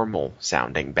normal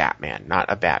sounding Batman,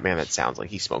 not a Batman that sounds like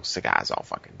he smokes cigars all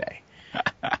fucking day.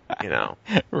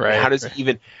 Right.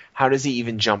 How does he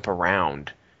even jump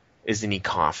around? Isn't he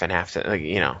coughing after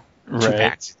 2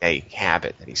 packs a day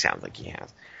habit that he sounds like he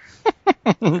has?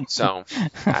 So,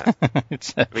 I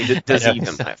mean, does he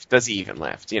even lift? Does he even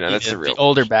lift? That's the real. The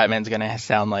older Batman's gonna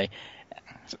sound like,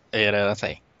 let's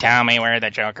say, "Tell me where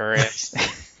the Joker is."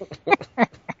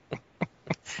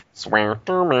 Swear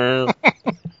to me.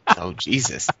 Oh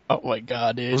Jesus! Oh my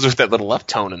God, dude! It was with that little left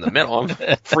tone in the middle. I'm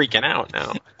freaking out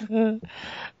now.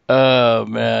 Oh,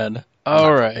 man.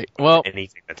 All right. Well,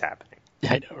 anything that's happening.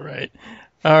 I know, right?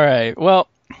 All right. Well,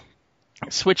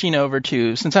 switching over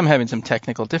to, since I'm having some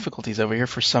technical difficulties over here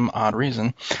for some odd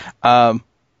reason, I'm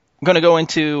going to go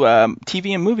into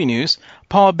TV and movie news.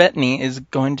 Paul Bettany is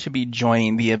going to be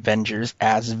joining the Avengers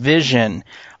as Vision.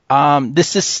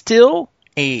 This is still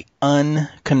a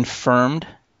unconfirmed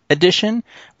addition.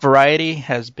 Variety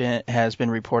has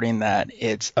been reporting that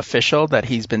it's official that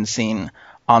he's been seen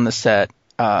on the set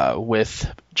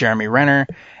with Jeremy Renner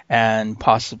and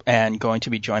going to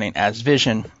be joining as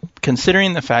Vision.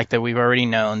 Considering the fact that we've already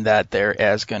known that there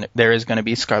is going to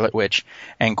be Scarlet Witch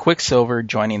and Quicksilver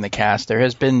joining the cast, there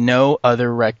has been no other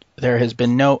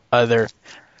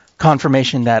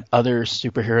confirmation that other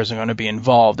superheroes are going to be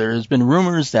involved. There has been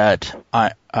rumors that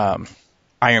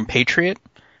Iron Patriot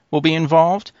will be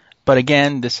involved, but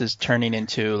again, this is turning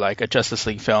into like a Justice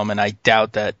League film, and I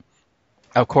doubt that.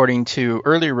 According to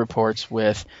earlier reports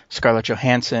with Scarlett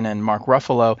Johansson and Mark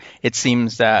Ruffalo, it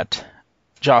seems that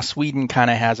Joss Whedon kind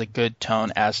of has a good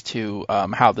tone as to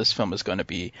how this film is going to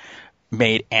be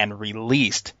made and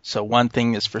released. So one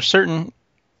thing is for certain,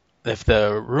 if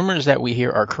the rumors that we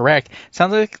hear are correct,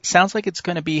 sounds like it's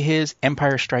going to be his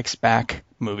Empire Strikes Back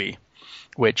movie,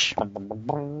 which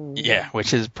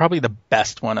is probably the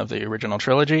best one of the original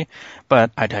trilogy.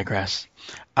 But I digress.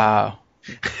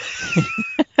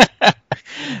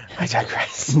 I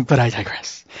digress. But I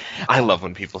digress. I love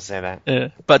when people say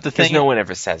that. But the thing, no one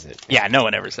ever says it. Yeah, no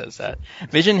one ever says that.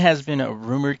 Vision has been a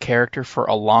rumored character for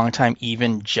a long time,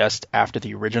 even just after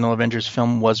the original Avengers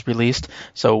film was released.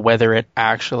 So whether it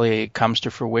actually comes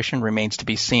to fruition remains to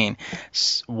be seen.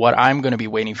 What I'm going to be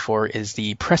waiting for is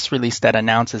the press release that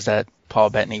announces that Paul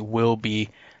Bettany will be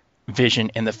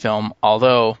Vision in the film,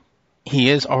 although he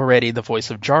is already the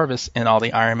voice of Jarvis in all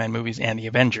the Iron Man movies and the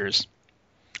Avengers.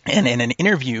 And in an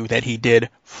interview that he did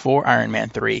for Iron Man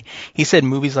 3, he said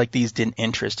movies like these didn't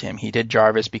interest him. He did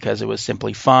Jarvis because it was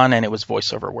simply fun and it was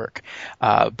voiceover work.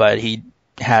 But he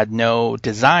had no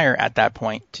desire at that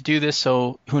point to do this,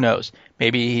 so who knows?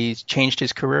 Maybe he's changed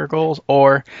his career goals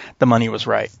or the money was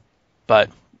right. But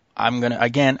I'm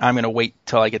gonna wait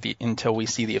until we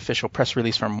see the official press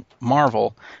release from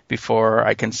Marvel before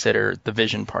I consider the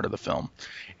Vision part of the film.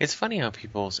 It's funny how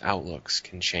people's outlooks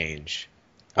can change.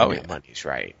 Oh, yeah. Money's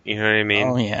right. You know what I mean?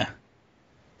 Oh, yeah.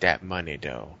 That money,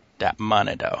 though. That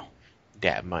money, though.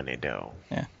 That money, though.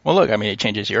 Yeah. Well, look, I mean, it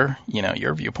changes your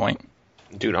viewpoint.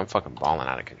 Dude, I'm fucking balling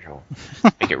out of control.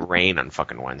 Make it rain on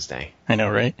fucking Wednesday. I know,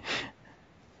 right?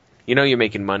 You know you're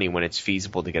making money when it's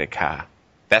feasible to get a car.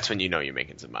 That's when you know you're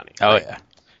making some money. Oh, yeah.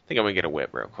 I think I'm going to get a whip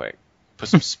real quick. Put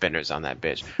some spinners on that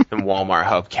bitch. Them Walmart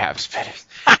hubcap spinners.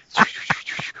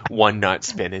 One nut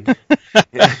spinning.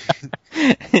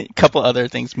 A couple other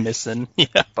things missing.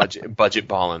 Yeah. Budget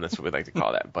balling. That's what we like to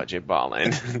call that. Budget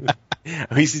balling.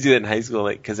 We used to do that in high school,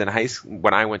 because in high school,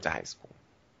 when I went to high school,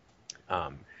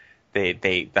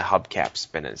 the hubcap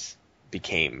spinners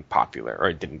became popular, or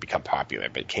it didn't become popular,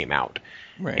 but it came out.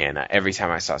 Right. And every time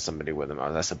I saw somebody with them,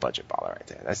 that's a budget baller right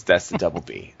there. That's the double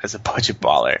B. That's a budget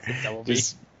baller. Double B.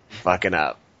 Just fucking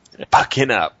up.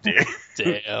 Fucking up, dude.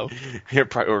 Damn. Your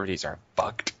priorities are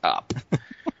fucked up.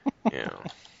 You know.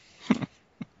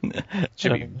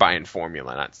 Should be buying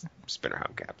formula, not spinner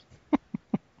hubcaps.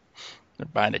 They're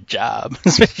buying a job.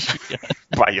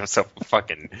 Buy yourself a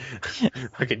fucking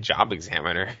job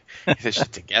examiner. Get this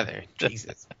shit together.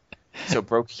 Jesus. So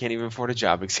broke you can't even afford a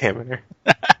job examiner.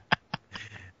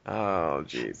 Oh,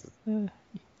 Jesus.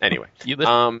 Anyway.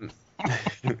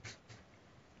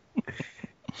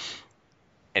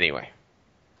 Anyway.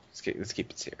 Let's keep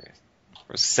it serious.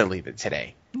 We're silly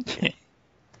today.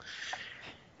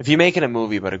 If you're making a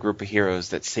movie about a group of heroes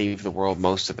that save the world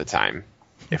most of the time,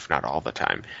 if not all the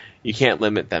time, you can't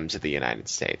limit them to the United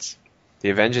States. The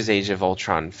Avengers Age of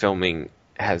Ultron filming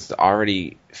has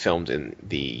already filmed in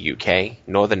the UK,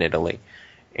 Northern Italy,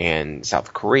 and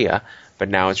South Korea, but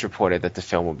now it's reported that the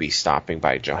film will be stopping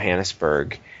by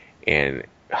Johannesburg and,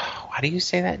 how do you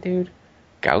say that, dude?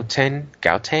 Gauteng,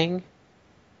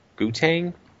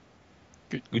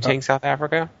 South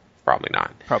Africa? Probably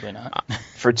not.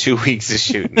 For 2 weeks of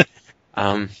shooting.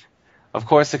 Of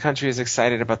course, the country is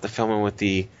excited about the filming with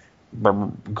the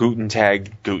Guten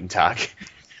Tag. Oh,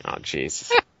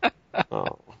 Jesus.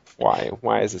 Oh,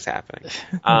 why is this happening?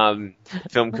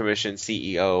 Film Commission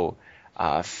CEO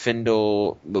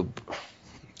Findel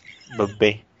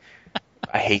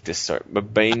I hate this sort.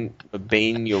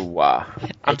 Mbainyowa.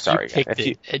 I'm sorry.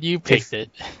 You picked it.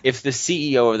 If the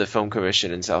CEO of the Film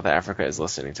Commission in South Africa is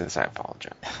listening to this, I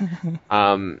apologize.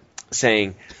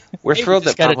 Saying, we're thrilled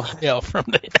that got an email from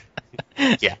the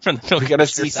yeah, from the we got a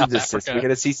cease and desist. We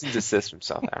got a cease and desist from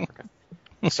South Africa.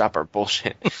 stop our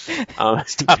bullshit.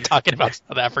 Stop talking about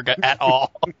South Africa at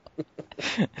all.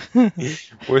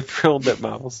 We're thrilled that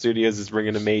Marvel Studios is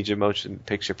bringing a major motion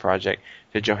picture project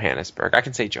to Johannesburg. I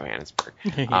can say Johannesburg.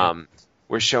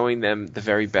 We're showing them the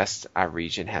very best our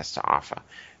region has to offer.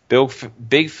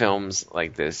 Big films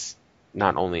like this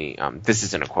not only this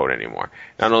isn't a quote anymore.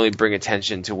 Not only bring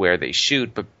attention to where they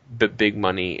shoot, but big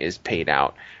money is paid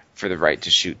out for the right to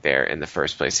shoot there in the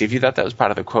first place. See, if you thought that was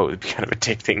part of the quote, it'd be kind of a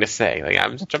dick thing to say. Like,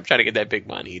 I'm trying to get that big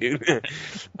money, dude.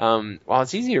 While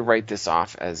it's easy to write this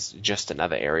off as just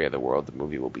another area of the world the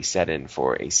movie will be set in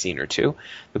for a scene or two,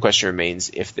 the question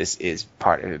remains if this is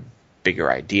part of a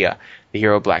bigger idea. The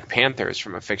hero Black Panther is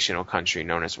from a fictional country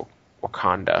known as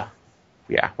Wakanda.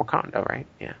 Yeah, Wakanda, right?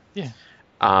 Yeah.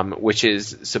 Which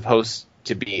is supposed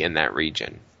to be in that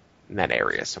region, in that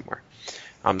area somewhere.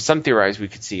 Some theorize we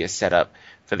could see a setup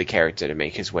for the character to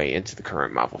make his way into the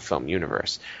current Marvel film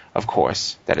universe. Of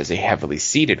course, that is a heavily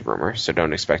seeded rumor, so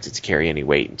don't expect it to carry any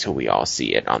weight until we all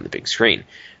see it on the big screen.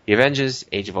 The Avengers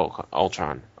Age of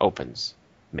Ultron opens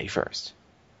May 1st,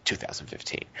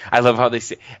 2015. I love how they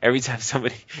say, every time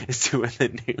somebody is doing the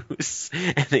news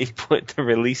and they put the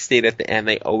release date at the end,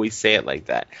 they always say it like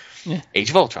that. Yeah.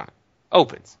 Age of Ultron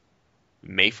opens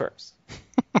May 1st,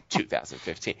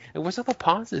 2015. And what's all the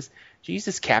pauses?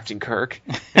 Jesus, Captain Kirk.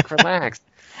 Relax.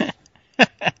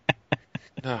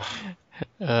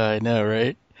 I know,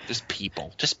 right? Just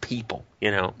people,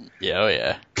 you know? Yeah, oh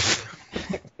yeah.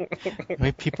 The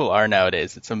way people are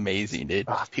nowadays, it's amazing, dude.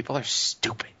 Oh, people are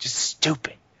stupid. Just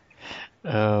stupid.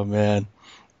 Oh, man.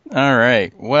 All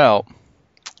right. Well,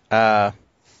 wow,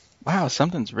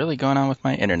 something's really going on with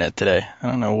my internet today. I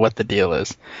don't know what the deal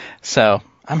is. So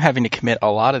I'm having to commit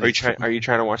a lot of these. Are you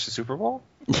trying to watch the Super Bowl?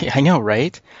 Yeah, I know,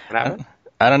 right? What happened?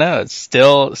 I don't know. It's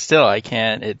still I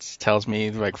can't. It tells me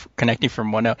like connecting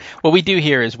from OneNote. What we do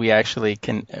here is we actually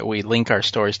we link our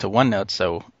stories to OneNote,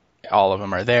 so all of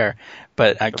them are there.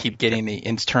 But I keep getting the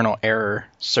internal error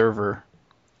server,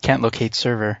 can't locate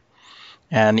server.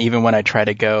 And even when I try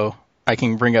to go, I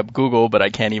can bring up Google, but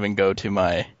I can't even go to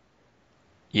my,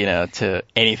 to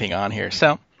anything on here.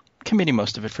 So, committing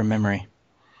most of it from memory.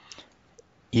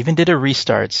 Even did a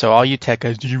restart. So all you tech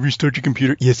guys, did you restart your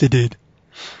computer? Yes, I did.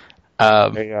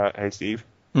 Hey, Steve.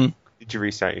 Did you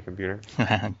restart your computer?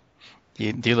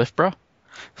 Do you lift, bro?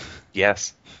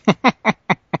 Yes.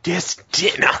 Just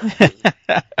didn't.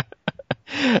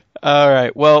 All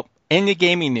right. Well, in the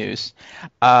gaming news,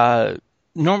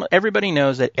 everybody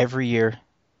knows that every year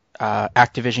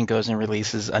Activision goes and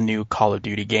releases a new Call of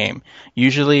Duty game.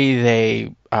 Usually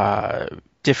they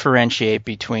differentiate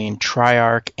between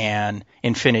Treyarch and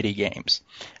Infinity Games,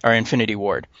 or Infinity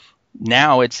Ward.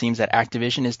 Now it seems that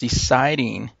Activision is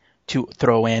deciding to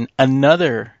throw in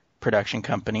another production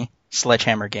company,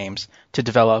 Sledgehammer Games, to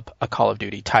develop a Call of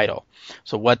Duty title.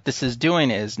 So what this is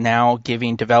doing is now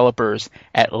giving developers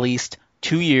at least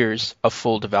 2 years of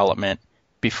full development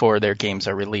before their games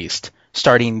are released.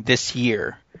 Starting this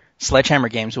year, Sledgehammer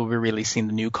Games will be releasing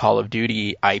the new Call of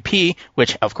Duty IP,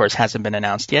 which of course hasn't been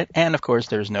announced yet, and of course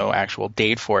there's no actual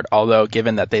date for it, although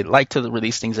given that they like to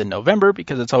release things in November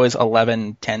because it's always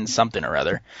 11/10 something or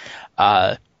other,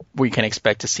 we can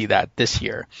expect to see that this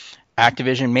year.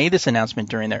 Activision made this announcement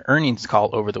during their earnings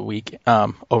call over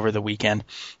the weekend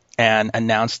and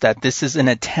announced that this is an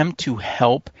attempt to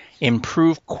help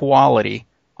improve quality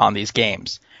on these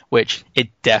games, which it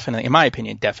definitely, in my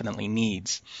opinion, definitely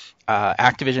needs.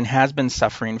 Activision has been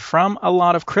suffering from a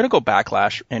lot of critical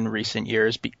backlash in recent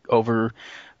years over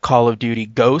Call of Duty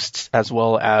Ghosts, as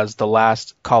well as the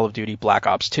last Call of Duty Black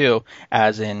Ops 2,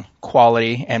 as in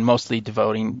quality and mostly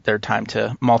devoting their time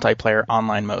to multiplayer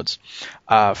online modes.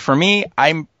 For me,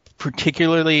 I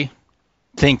particularly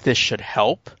think this should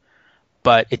help,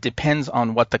 but it depends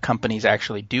on what the companies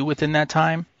actually do within that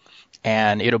time.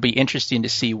 And it'll be interesting to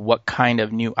see what kind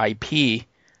of new IP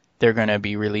they're going to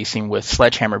be releasing with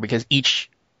Sledgehammer, because each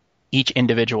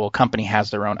individual company has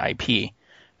their own IP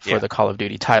for the Call of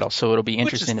Duty title. So it'll be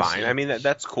interesting to see. Which is fine. I mean,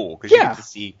 that's cool because you get to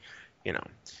see,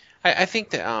 I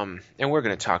think that, and we're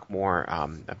going to talk more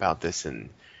about this in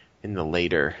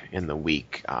the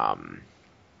week,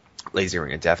 Lazy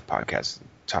Ring of Death podcast,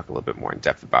 talk a little bit more in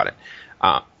depth about it.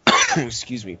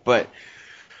 Excuse me. But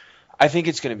I think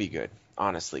it's going to be good,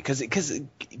 honestly, because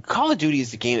Call of Duty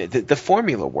is the game, the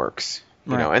formula works.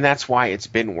 And that's why it's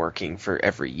been working for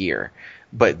every year.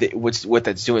 But what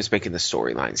that's doing is making the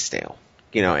storyline stale.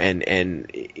 And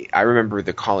I remember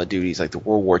the Call of Duties, like the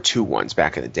World War II ones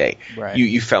back in the day. Right.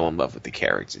 You fell in love with the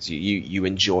characters. You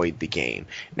enjoyed the game.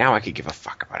 Now I could give a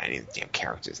fuck about any of the damn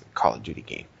characters in the Call of Duty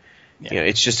game. Yeah.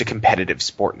 It's just a competitive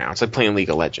sport now. It's like playing League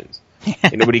of Legends.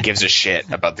 And nobody gives a shit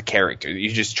about the character.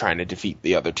 You're just trying to defeat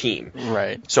the other team.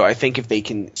 Right. So I think if they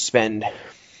can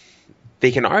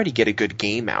they can already get a good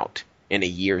game out in a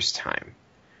year's time.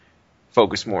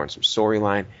 Focus more on some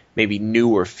storyline, maybe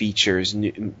newer features,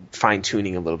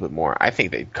 fine-tuning a little bit more. I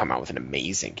think they'd come out with an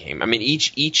amazing game. I mean,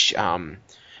 each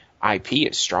IP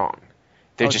is strong.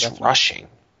 They're just definitely. rushing.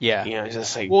 Yeah. It's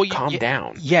just like, calm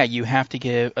down. Yeah, you have to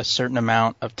give a certain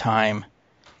amount of time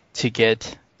to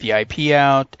get the IP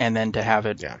out and then to have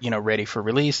it, ready for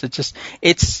release. It's just,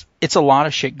 it's a lot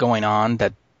of shit going on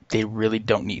that they really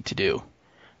don't need to do.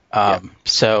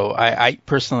 So I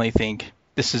personally think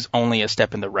this is only a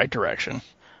step in the right direction.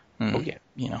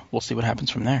 We'll see what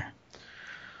happens from there.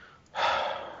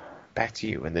 Back to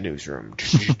you in the newsroom.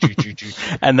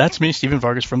 And that's me, Stephen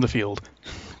Vargas from the field.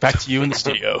 Back to you in the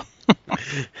studio.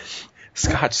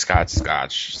 Scotch.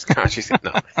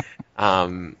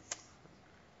 No.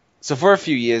 So for a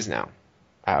few years now,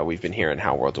 we've been hearing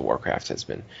how World of Warcraft has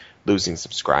been losing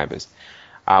subscribers.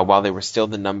 While they were still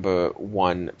the number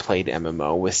one played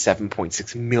MMO with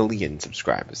 7.6 million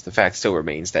subscribers, the fact still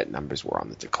remains that numbers were on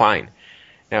the decline.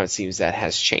 Now it seems that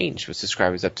has changed, with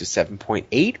subscribers up to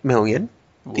 7.8 million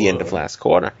at the end of last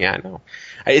quarter. Yeah, I know.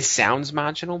 It sounds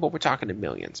marginal, but we're talking to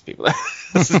millions of people.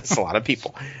 That's a lot of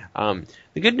people. The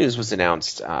good news was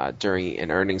announced during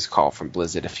an earnings call from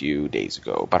Blizzard a few days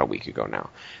ago, about a week ago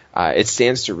now. It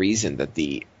stands to reason that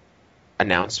the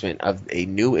announcement of a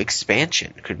new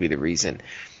expansion could be the reason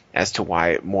as to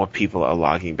why more people are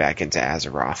logging back into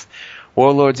Azeroth.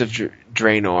 Warlords of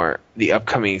Draenor, the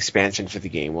upcoming expansion for the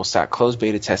game, will start closed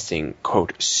beta testing,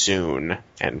 quote, soon,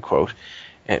 end quote,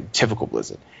 and typical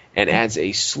Blizzard, and adds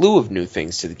a slew of new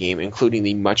things to the game, including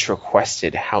the much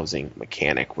requested housing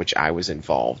mechanic, which I was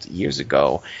involved years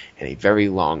ago in a very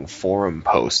long forum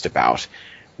post about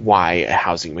why a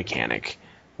housing mechanic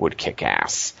would kick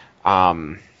ass.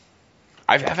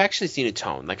 I've actually seen a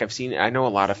tone. I know a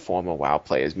lot of former WoW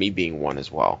players, me being one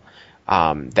as well,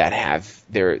 that have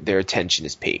their attention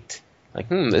is peaked.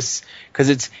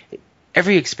 Because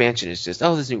every expansion is just,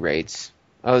 there's new raids,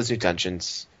 there's new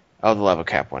dungeons, the level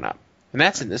cap went up. And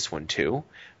that's in this one too,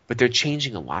 but they're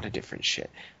changing a lot of different shit.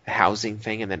 The housing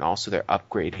thing, and then also they're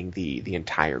upgrading the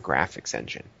entire graphics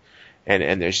engine.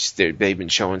 And they've been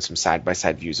showing some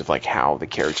side-by-side views of how the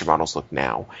character models look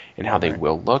now and how they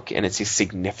will look, and it's a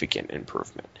significant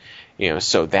improvement.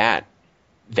 So that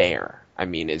there,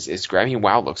 is grabbing.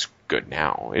 WoW looks good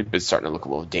now. It's starting to look a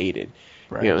little dated.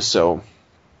 Right. So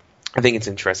I think it's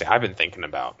interesting. I've been thinking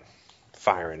about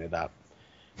firing it up.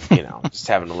 Just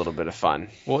having a little bit of fun.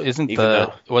 Well,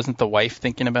 wasn't the wife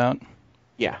thinking about?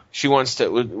 Yeah, she wants to.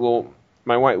 Well,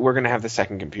 my wife. We're gonna have the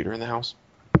second computer in the house.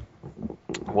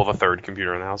 Well, the third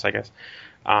computer in the house, I guess.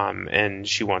 And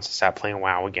she wants to start playing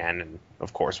WoW again, and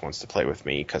of course wants to play with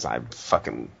me because I have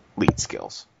fucking lead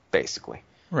skills, basically.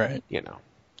 Right.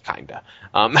 Kinda.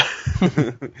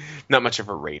 Not much of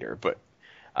a raider, but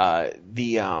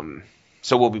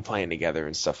so we'll be playing together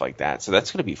and stuff like that. So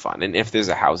that's gonna be fun. And if there's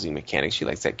a housing mechanic, she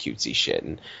likes that cutesy shit,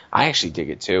 and I actually dig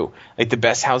it too. The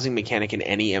best housing mechanic in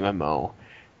any MMO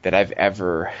that I've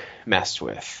ever messed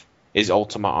with is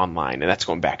Ultima Online, and that's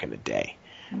going back in the day.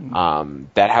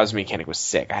 That housing mechanic was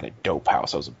sick. I had a dope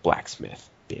house. I was a blacksmith,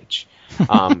 bitch.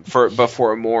 But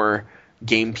for a more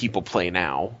game people play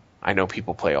now, I know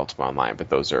people play Ultima Online, but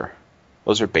those are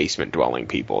basement dwelling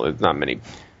people. There's not many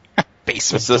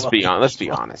basements. Let's be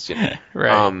honest.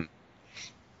 Right.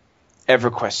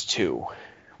 EverQuest 2,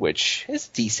 which is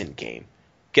a decent game,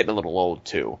 getting a little old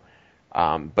too.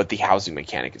 But the housing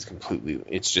mechanic is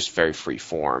it's just very free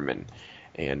form and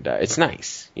it's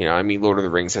nice. Lord of the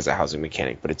Rings has a housing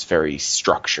mechanic, but it's very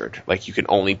structured. You can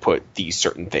only put these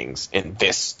certain things in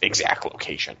this exact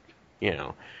location.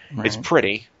 Right. It's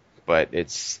pretty, but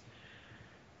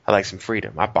I like some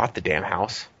freedom. I bought the damn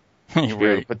house. I should be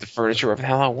able to put the furniture wherever the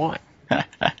hell I want.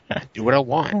 Do what I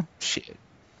want. Shit.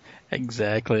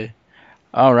 Exactly.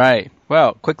 All right.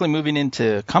 Well, quickly moving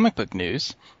into comic book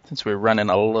news, since we're running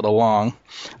a little long.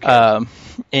 Okay.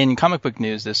 In comic book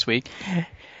news this week,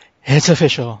 it's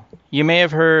official. You may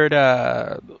have heard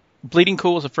Bleeding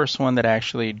Cool was the first one that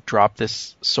actually dropped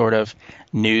this sort of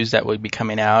news that would be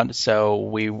coming out. So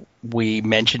we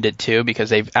mentioned it too because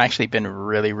they've actually been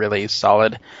really, really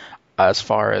solid as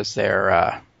far as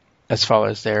their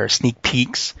sneak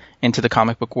peeks into the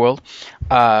comic book world.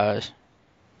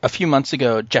 A few months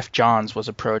ago, Jeff Johns was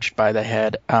approached by the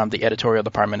head, the editorial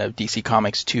department of DC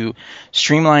Comics, to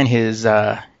streamline his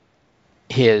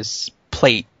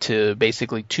plate to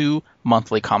basically 2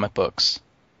 monthly comic books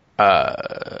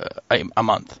a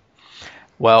month.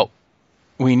 Well,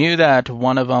 we knew that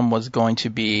one of them was going to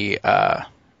be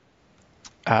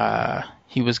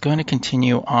he was going to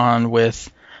continue on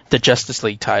with the Justice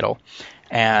League title,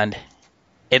 and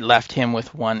it left him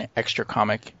with one extra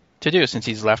comic to do, since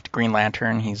he's left Green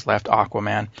Lantern, he's left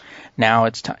Aquaman. Now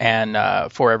it's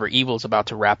and Forever Evil is about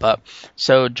to wrap up.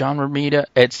 So John Romita,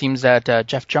 it seems that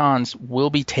Jeff Johns will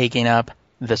be taking up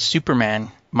the Superman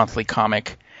monthly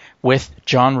comic with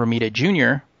John Romita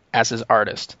Jr. as his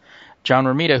artist. John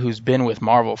Romita, who's been with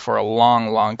Marvel for a long,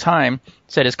 long time,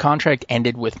 said his contract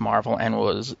ended with Marvel and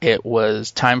it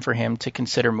was time for him to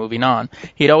consider moving on.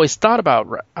 He'd always thought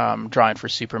about drawing for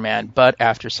Superman, but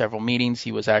after several meetings,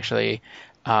 he was actually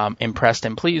impressed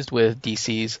and pleased with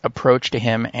DC's approach to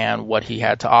him and what he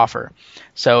had to offer.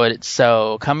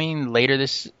 So coming later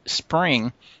this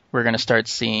spring, we're going to start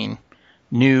seeing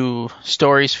new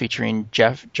stories featuring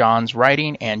Jeff Johns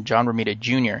writing and John Romita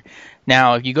Jr.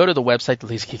 Now, if you go to the website,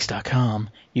 thelazygeeks.com,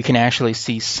 you can actually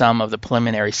see some of the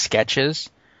preliminary sketches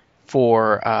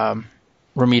for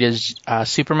Romita's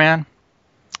Superman.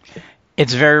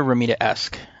 It's very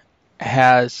Romita-esque. It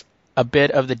has a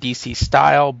bit of the DC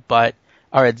style,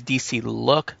 or its DC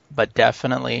look, but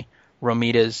definitely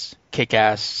Romita's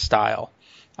kick-ass style.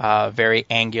 Very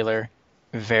angular,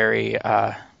 very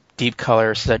deep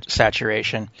color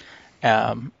saturation.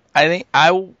 I think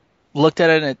I looked at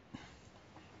it and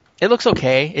it looks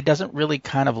okay. It doesn't really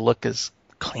kind of look as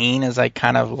clean as I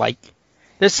kind of like.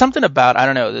 There's something about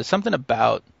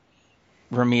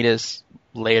Romita's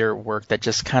later work that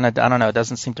just kind of, I don't know, it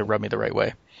doesn't seem to rub me the right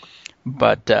way.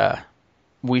 But there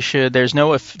was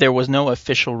no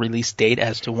official release date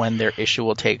as to when their issue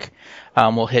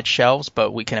will hit shelves,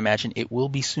 but we can imagine it will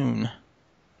be soon.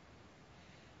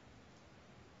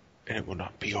 And it will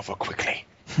not be over quickly.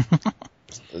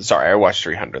 Sorry, I watched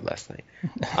 300 last night.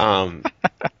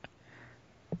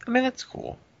 I mean, that's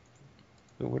cool.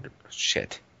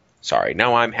 Shit. Sorry,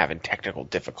 now I'm having technical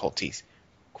difficulties.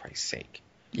 For Christ's sake.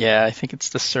 Yeah, I think it's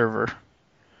the server.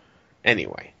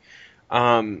 Anyway.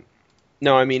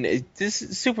 No, I mean, this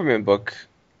Superman book,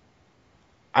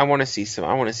 I want to see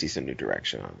some new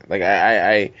direction on it. Like,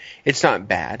 I it's not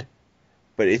bad,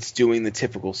 but it's doing the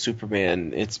typical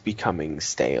Superman, it's becoming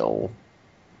stale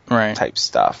type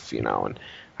stuff, and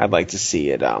I'd like to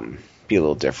see it be a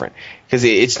little different. Because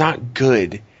it's not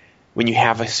good when you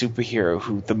have a superhero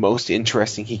who the most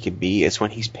interesting he can be is when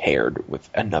he's paired with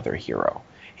another hero.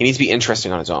 He needs to be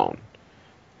interesting on his own.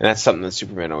 And that's something that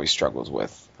Superman always struggles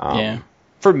with.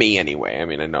 For me, anyway. I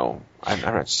mean, I know I'm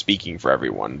not speaking for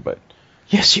everyone, but...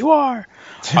 Yes, you are.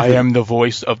 I am the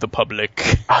voice of the public.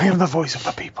 I am the voice of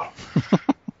the people.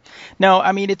 No,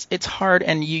 I mean, it's hard,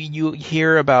 and you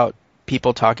hear about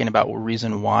people talking about the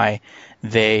reason why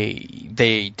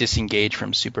they disengage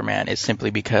from Superman is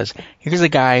simply because here's a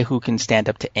guy who can stand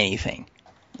up to anything.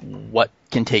 What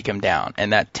can take him down?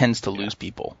 And that tends to lose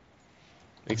people.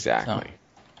 Exactly.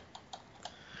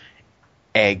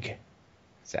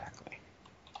 Exactly.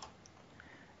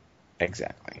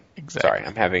 Sorry,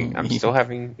 I'm still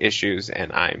having issues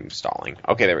and I'm stalling.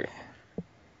 Okay, there we go.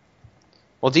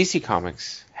 Well, DC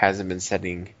Comics hasn't been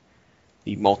setting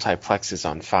the multiplexes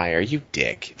on fire. You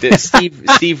dick.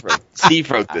 Steve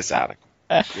wrote this article.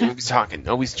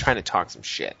 Nobody's trying to talk some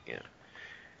shit.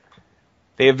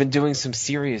 They have been doing some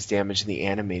serious damage in the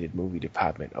animated movie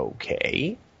department.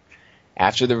 Okay.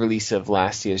 After the release of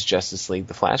last year's Justice League,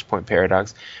 The Flashpoint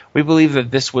Paradox, we believe that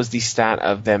this was the start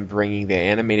of them bringing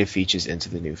their animated features into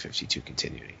the New 52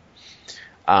 continuity.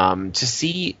 To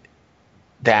see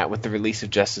that with the release of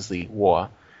Justice League War,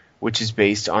 which is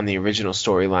based on the original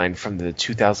storyline from the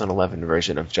 2011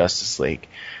 version of Justice League.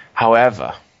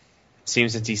 However, it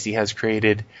seems that DC has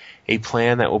created a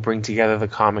plan that will bring together the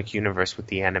comic universe with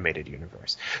the animated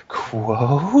universe.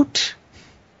 Quote...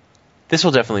 This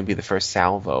will definitely be the first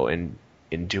salvo in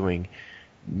doing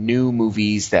new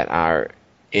movies that are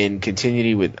in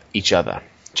continuity with each other.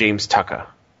 James Tucker.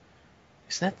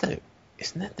 Isn't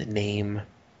that the name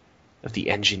of the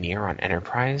engineer on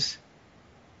Enterprise?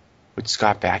 With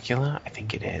Scott Bakula? I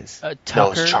think it is.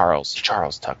 No, it's Charles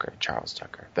Tucker. Charles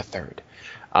Tucker, the third.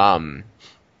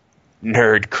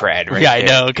 Nerd cred, right? Yeah, I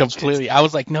know, completely. I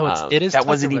was like, no, it is. That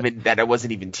wasn't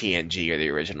even TNG or the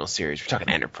original serise. We're talking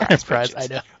Enterprise. Enterprise, I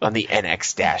know. On the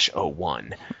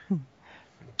NX-01.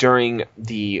 During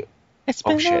the It's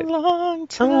been a long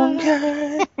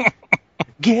time.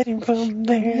 Getting from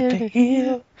there to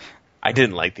here. I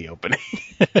didn't like the opening.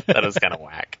 That was kind of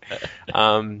whack.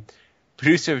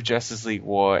 Producer of Justice League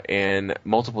War and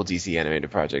multiple DC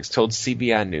animated projects told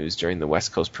CBR News during the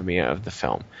West Coast premiere of the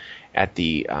film at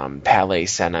the Palais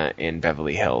Center in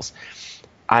Beverly Hills.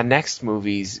 Our next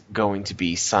movie's going to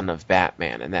be Son of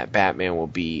Batman, and that Batman will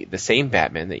be the same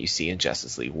Batman that you see in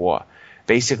Justice League War.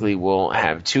 Basically, we'll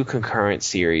have two concurrent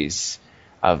series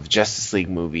of Justice League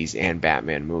movies and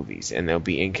Batman movies, and they'll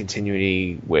be in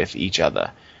continuity with each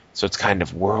other. So it's kind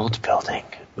of world building.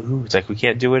 Ooh, it's like we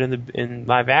can't do it in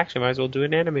live action, might as well do it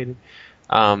in animated.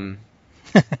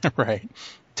 Right.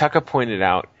 Tucker pointed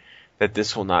out that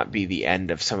this will not be the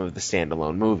end of some of the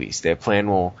standalone movies. Their plan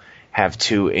will have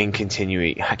two in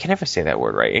continuity. I can never say that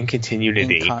word right. In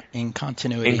continuity. In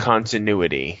continuity. In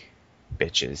continuity,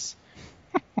 bitches.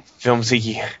 films a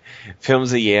year,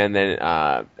 and then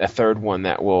a third one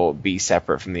that will be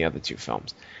separate from the other two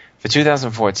films. For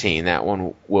 2014, that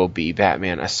one will be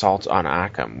Batman Assault on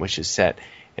Arkham, which is set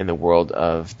in the world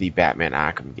of the Batman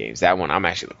Arkham games. That one, I'm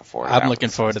actually looking forward to. I'm looking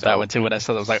forward to that one too. When I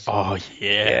saw it, I was like, oh,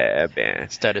 yeah. Yeah, man.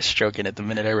 Started stroking it the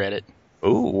minute I read it.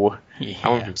 Ooh. Yeah. I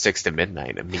went from 6 to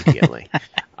midnight immediately.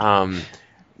 Nor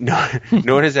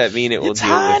does that mean it will it's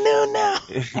high noon now.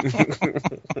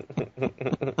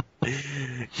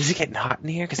 Is it getting hot in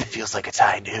here? Because it feels like it's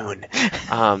high noon.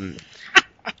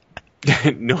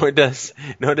 Nor does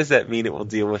that mean it will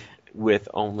deal with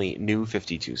only New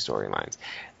 52 storylines.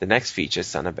 The next feature,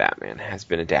 Son of Batman, has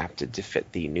been adapted to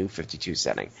fit the New 52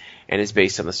 setting and is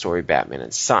based on the story Batman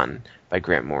and Son by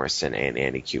Grant Morrison and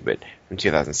Andy Kubert from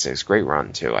 2006. Great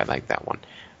run, too. I like that one.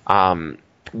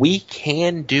 We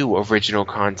can do original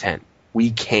content.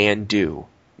 We can do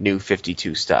New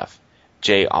 52 stuff.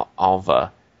 Jay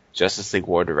Alva, Justice League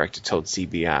War Director, told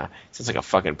CBR. Sounds like a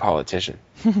fucking politician.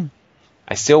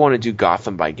 I still want to do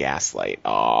Gotham by Gaslight.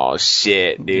 Oh,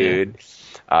 shit, dude.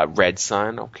 Yeah. Red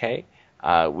Sun, okay.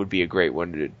 Would be a great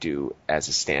one to do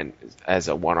as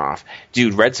a one-off.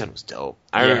 Dude, Red Sun was dope.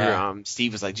 I remember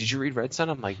Steve was like, "Did you read Red Sun?"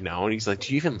 I'm like, "No." And he's like,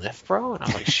 "Do you even lift, bro?" And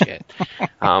I'm like, "Shit."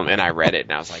 And I read it,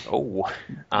 and I was like, "Oh."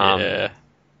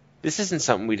 This isn't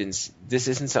something we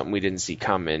didn't see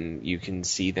coming. You can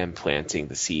see them planting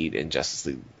the seed in Justice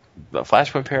League, the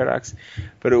Flashpoint Paradox,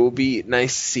 but it will be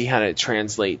nice to see how it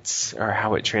translates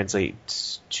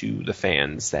to the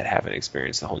fans that haven't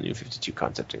experienced the whole New 52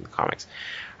 concept in the comics.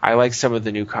 I like some of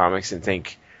the new comics and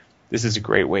think this is a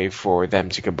great way for them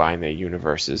to combine their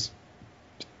universes.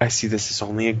 I see this as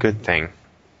only a good thing.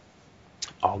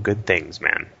 All good things,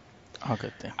 man. All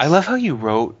good things. I love how you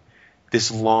wrote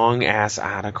this long-ass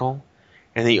article,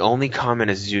 and the only comment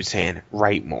is you saying,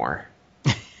 write more.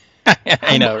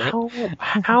 I know, right?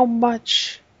 How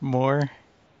much more?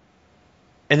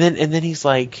 And then he's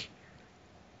like,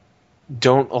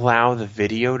 don't allow the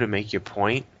video to make your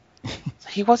point.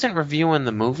 He wasn't reviewing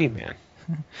the movie, man.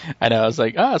 I know. I was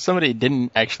like, somebody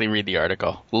didn't actually read the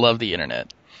article. Love the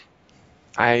internet.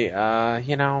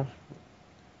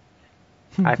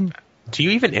 Do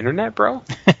you even internet, bro?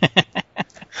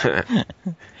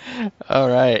 All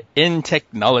right. In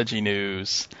technology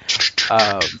news,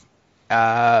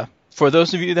 for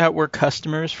those of you that were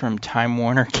customers from Time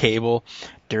Warner Cable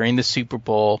during the Super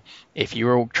Bowl, if you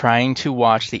were trying to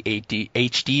watch the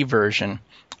HD version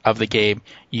of the game,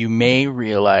 you may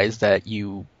realize that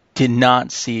you did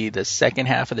not see the second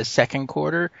half of the second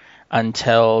quarter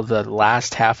until the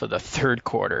last half of the third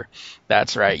quarter.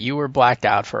 That's right. You were blacked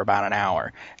out for about an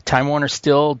hour. Time Warner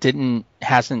still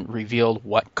hasn't revealed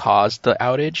what caused the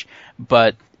outage,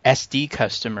 but SD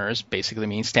customers basically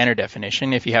means standard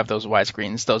definition. If you have those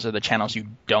widescreens, those are the channels you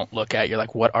don't look at. You're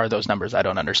like, what are those numbers? I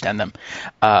don't understand them.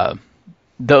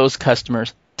 Those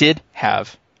customers did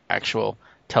have actual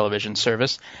television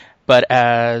service, but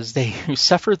as they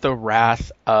suffered the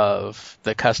wrath of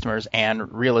the customers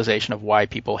and realization of why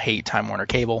people hate Time Warner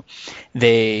Cable,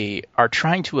 they are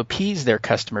trying to appease their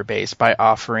customer base by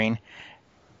offering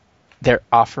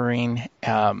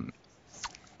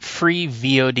free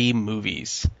VOD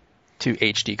movies to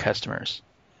HD customers.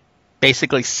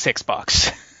 Basically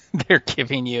 $6 they're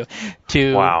giving you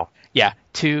to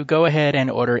to go ahead and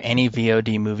order any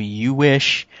VOD movie you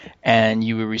wish, and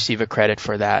you will receive a credit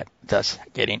for that, thus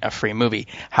getting a free movie.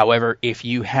 However, if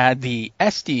you had the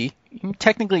SD, you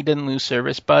technically didn't lose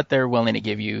service, but they're willing to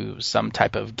give you some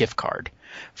type of gift card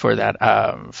for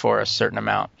that, for a certain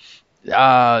amount.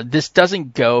 This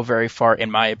doesn't go very far, in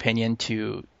my opinion,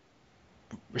 to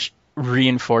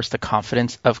reinforce the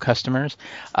confidence of customers.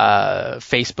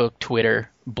 Facebook, Twitter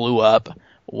blew up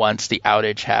once the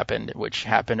outage happened, which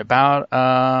happened about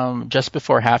just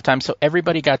before halftime. So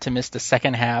everybody got to miss the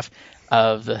second half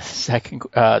of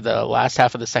the last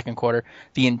half of the second quarter,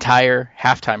 the entire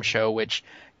halftime show, which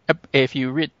if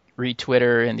you read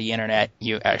Twitter and the internet,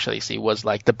 you actually see was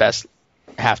like the best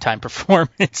halftime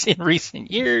performance in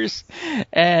recent years.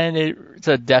 And it's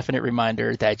a definite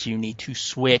reminder that you need to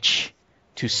switch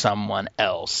to someone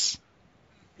else.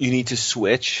 You need to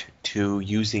switch to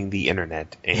using the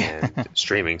internet and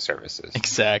streaming services.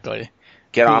 Exactly.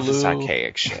 Get off this Hulu.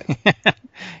 archaic shit.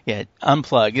 Yeah,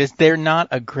 unplug. They're not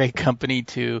a great company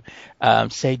to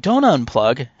say, don't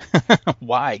unplug.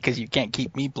 Why? Because you can't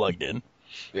keep me plugged in.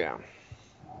 Yeah.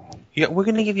 Yeah, we're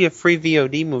going to give you a free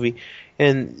VOD movie.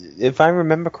 And if I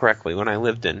remember correctly, when I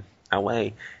lived in LA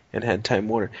and had Time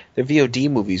Warner, the VOD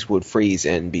movies would freeze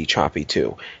and be choppy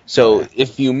too. So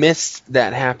if you missed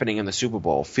that happening in the Super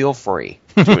Bowl, feel free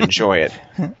to enjoy it.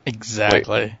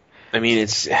 Exactly. I mean,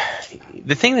 it's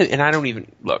the thing that, and I don't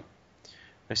even look.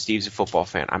 If Steve's a football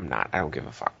fan, I'm not. I don't give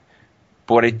a fuck.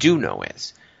 But what I do know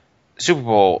is, Super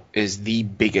Bowl is the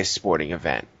biggest sporting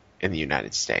event in the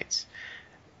United States.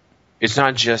 It's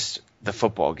not just the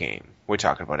football game. We're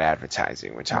talking about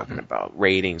advertising. We're talking about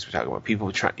ratings. We're talking about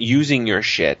people using your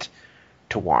shit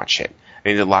to watch it. I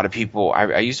mean, a lot of people.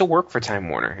 I used to work for Time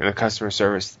Warner in the customer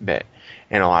service bit,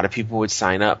 and a lot of people would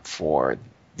sign up for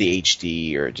the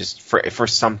HD or just for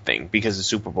something because the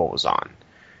Super Bowl was on.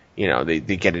 You know, they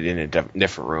get it in a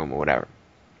different room or whatever.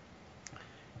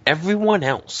 Everyone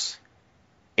else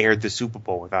aired the Super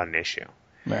Bowl without an issue.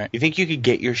 Right. You think you could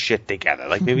get your shit together?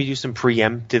 Like maybe do some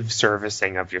preemptive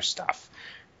servicing of your stuff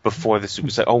before the Super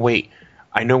Bowl. Oh wait,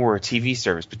 I know we're a TV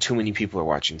service, but too many people are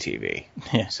watching TV.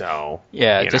 Yeah. So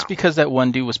yeah, just because that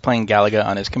one dude was playing Galaga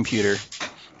on his computer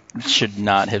should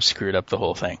not have screwed up the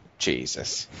whole thing.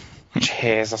 Jesus,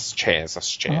 Jesus,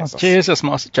 Jesus, Jesus, Oh,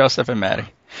 Jesus, Joseph and Mary.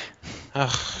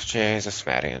 Oh, Jesus,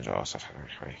 Mary and Joseph.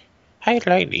 Hey,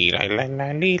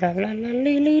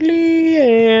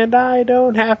 and I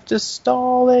don't have to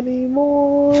stall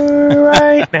anymore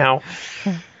right now.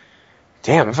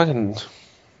 Damn, the fucking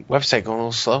website going a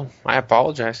little slow. I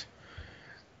apologize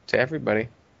to everybody.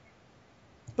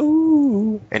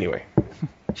 Ooh. Anyway,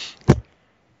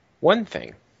 one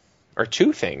thing, or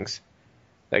two things,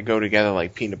 that go together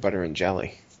like peanut butter and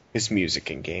jelly is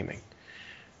music and gaming.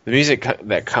 The music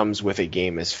that comes with a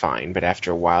game is fine, but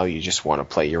after a while you just want to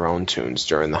play your own tunes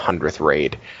during the 100th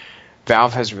raid.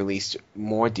 Valve has released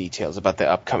more details about the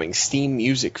upcoming Steam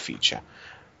Music feature,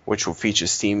 which will feature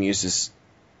Steam users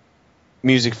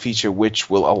music feature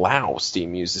which will allow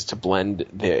Steam users to blend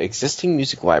their existing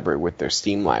music library with their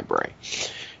Steam library.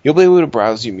 You'll be able to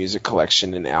browse your music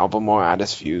collection and album or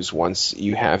artist views once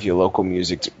you have your local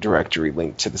music directory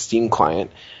linked to the Steam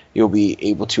client. You'll be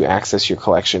able to access your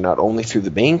collection not only through the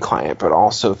main client, but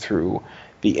also through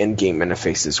the in-game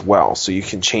interface as well, so you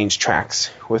can change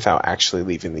tracks without actually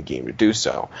leaving the game to do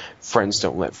so. Friends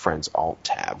don't let friends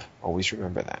alt-tab. Always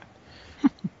remember that.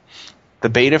 The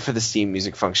beta for the Steam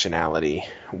Music functionality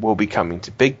will be coming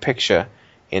to Big Picture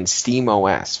and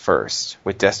SteamOS first,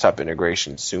 with desktop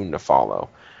integration soon to follow.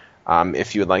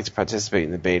 If you would like to participate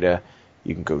in the beta,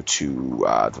 you can go to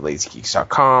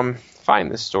thelazygeeks.com,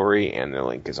 find this story, and the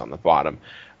link is on the bottom.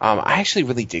 I actually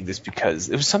really dig this because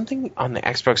it was something on the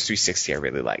Xbox 360 I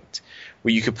really liked,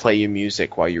 where you could play your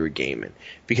music while you were gaming.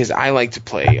 Because I like to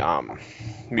play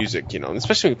music, you know,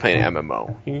 especially when you play an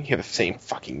MMO. You can hear the same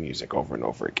fucking music over and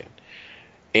over again.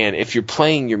 And if you're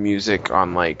playing your music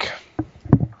on, like,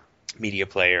 Media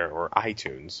Player or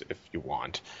iTunes, if you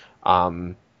want,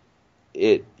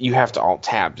 you have to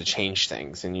alt-tab to change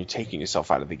things, and you're taking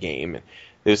yourself out of the game. And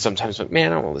there's sometimes like,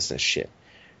 man, I don't want to listen to shit.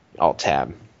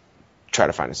 Alt-tab, try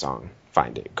to find a song,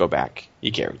 find it, go back.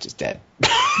 Your character's dead.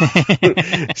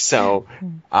 So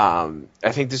I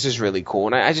think this is really cool,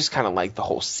 and I just kind of like the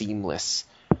whole seamless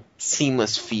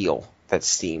feel that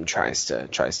Steam tries to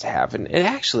have. And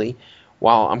actually,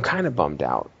 while I'm kind of bummed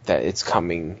out that it's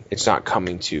not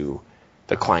coming to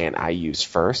the client I use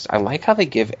first, I like how they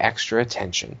give extra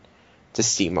attention to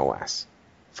SteamOS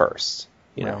first.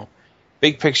 You know,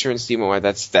 Big Picture and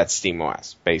SteamOS, that's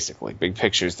SteamOS, basically. Big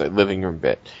Picture is the living room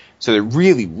bit. So they're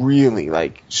really, really,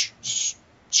 like,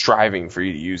 striving for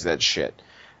you to use that shit.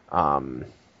 I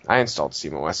installed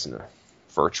SteamOS in a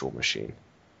virtual machine.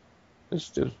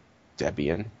 There's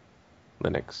Debian,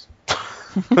 Linux.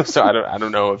 So I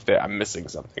don't know if I'm missing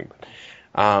something,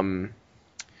 but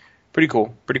pretty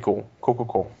cool.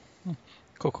 Cool.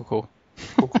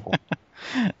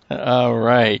 All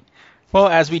right. Well,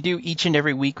 as we do each and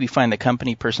every week, we find the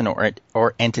company, person,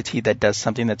 or entity that does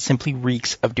something that simply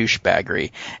reeks of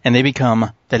douchebaggery, and they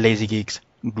become the Lazy Geeks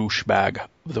douchebag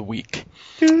of the week.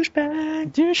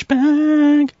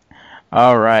 Douchebag.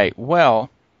 All right. Well,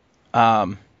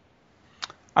 I'm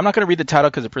not going to read the title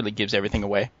because it really gives everything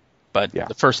away, but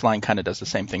the first line kind of does the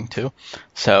same thing too.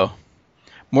 So,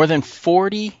 more than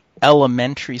 40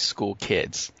 elementary school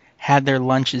kids had their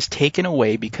lunches taken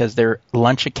away because their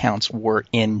lunch accounts were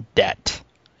in debt.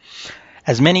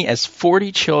 As many as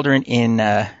 40 children in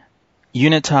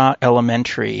Unita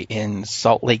Elementary in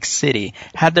Salt Lake City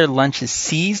had their lunches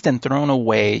seized and thrown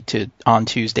away on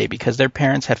Tuesday because their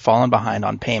parents had fallen behind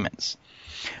on payments.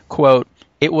 Quote,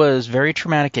 "It was very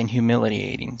traumatic and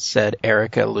humiliating," said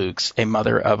Erica Lukes, a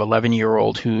mother of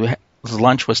 11-year-old whose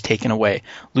lunch was taken away.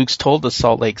 Lukes told the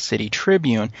Salt Lake City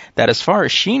Tribune that as far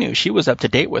as she knew, she was up to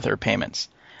date with her payments.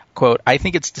 Quote, "I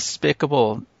think it's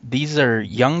despicable. These are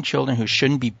young children who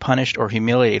shouldn't be punished or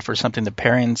humiliated for something the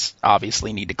parents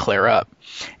obviously need to clear up."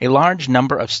 A large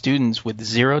number of students with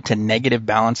zero to negative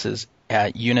balances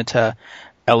at Unita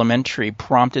Elementary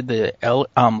prompted the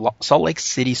Salt Lake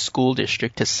City School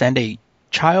District to send a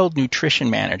child nutrition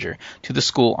manager to the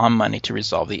school on Monday to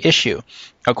resolve the issue.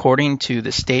 According to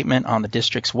the statement on the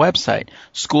district's website,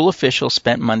 school officials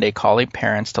spent Monday calling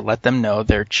parents to let them know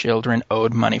their children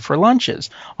owed money for lunches.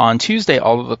 On Tuesday,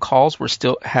 although the calls were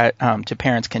still to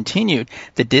parents continued,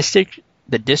 the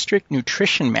district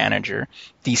nutrition manager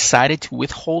decided to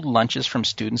withhold lunches from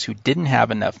students who didn't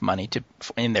have enough money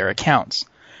in their accounts.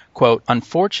 Quote,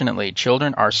 "Unfortunately,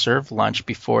 children are served lunch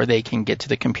before they can get to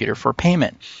the computer for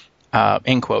payment."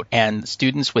 End quote. And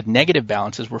students with negative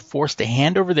balances were forced to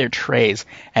hand over their trays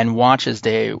and watch as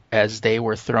they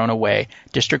were thrown away.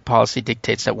 District policy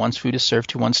dictates that once food is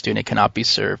served to one student, it cannot be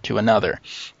served to another.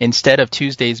 Instead of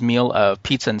Tuesday's meal of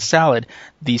pizza and salad,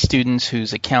 the students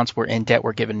whose accounts were in debt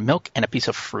were given milk and a piece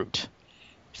of fruit.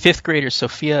 Fifth grader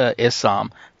Sophia Issam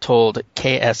told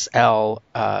KSL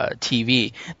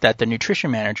TV that the nutrition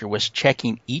manager was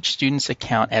checking each student's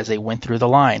account as they went through the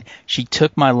line. "She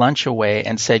took my lunch away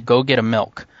and said, 'Go get a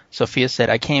milk.' Sophia said,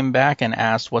 'I came back and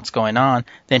asked what's going on.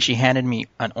 Then she handed me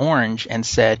an orange and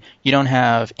said, 'You don't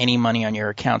have any money on your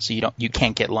account, so you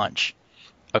can't get lunch.'"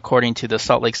 According to the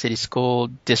Salt Lake City School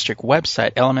District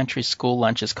website, elementary school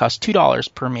lunches cost $2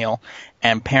 per meal,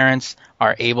 and parents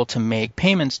are able to make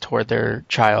payments towards their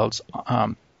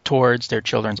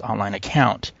children's online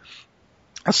account.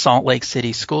 A Salt Lake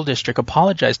City School District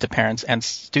apologized to parents and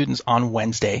students on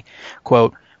Wednesday.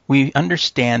 Quote, "We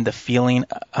understand the feeling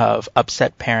of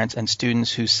upset parents and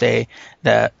students who say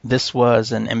that this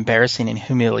was an embarrassing and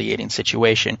humiliating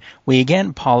situation. We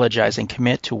again apologize and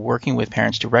commit to working with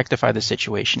parents to rectify the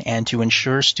situation and to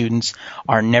ensure students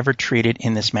are never treated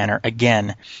in this manner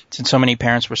again." Since so many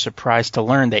parents were surprised to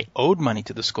learn they owed money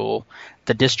to the school,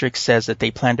 the district says that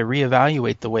they plan to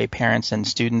reevaluate the way parents and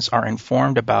students are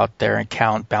informed about their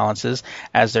account balances,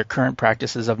 as their current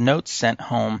practices of notes sent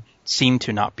home seem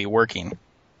to not be working.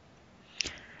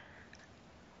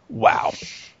 Wow.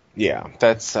 Yeah,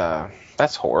 that's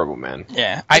horrible, man.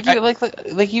 Yeah, like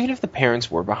even if the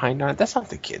parents were behind on it, that's not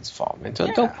the kid's fault, man.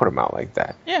 Don't put them out like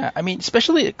that. Yeah, I mean,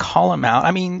 especially call them out.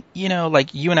 I mean,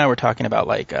 like you and I were talking about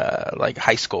like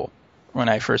high school when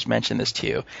I first mentioned this to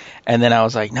you, and then I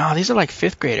was like, no, these are like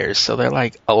fifth graders, so they're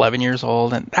like 11 years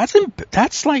old, and that's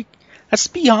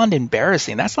beyond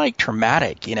embarrassing. That's like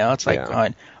traumatic, It's like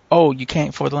going, oh, you can't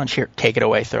afford the lunch, here, take it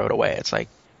away, throw it away. It's like,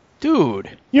 dude,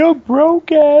 you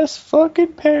broke ass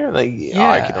fucking parent. Like,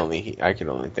 yeah. I can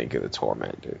only think of the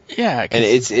torment, dude. Yeah, and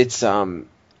it's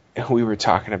we were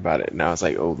talking about it, and I was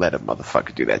like, oh, let a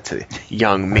motherfucker do that to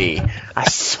young me. I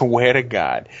swear to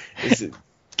God,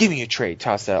 give me a tray,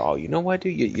 toss that. Oh, you know what,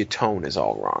 dude? Your tone is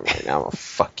all wrong right now. I'm gonna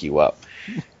fuck you up.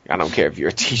 I don't care if you're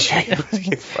a teacher.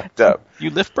 Get fucked up. You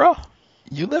lift, bro?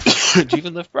 You lift? Do you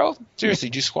even lift, bro? Seriously,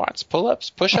 do squats, pull-ups,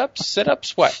 push-ups,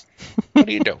 sit-ups, what? What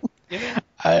do you do?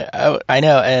 I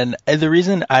know, and the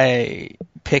reason I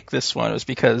picked this one was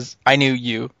because I knew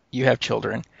you have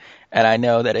children, and I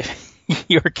know that if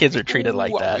your kids are treated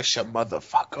like that, I wish a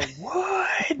motherfucker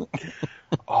would.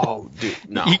 Oh, dude,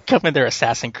 no. You come in there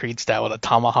Assassin's Creed style with a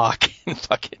tomahawk and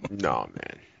fucking. No,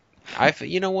 man.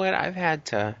 You know what? I've had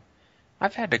to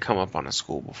come up on a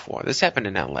school before. This happened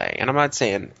in L.A., and I'm not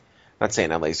saying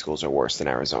LA schools are worse than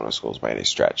Arizona schools by any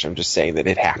stretch. I'm just saying that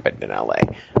it happened in LA.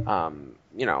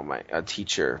 A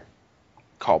teacher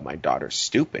called my daughter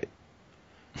stupid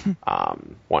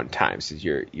one time. Says,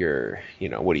 you're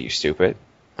what are you, stupid?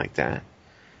 Like that.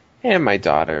 And my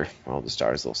daughter, oldest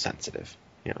daughter's a little sensitive,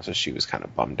 so she was kind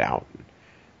of bummed out and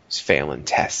was failing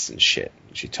tests and shit.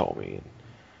 And she told me, and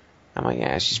I'm like,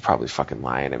 yeah, she's probably fucking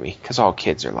lying to me, because all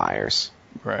kids are liars.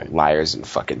 Right. Liars and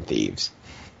fucking thieves.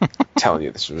 I'm telling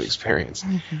you this from experience.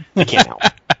 You can't help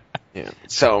it. Yeah.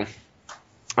 So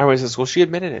I was at school. She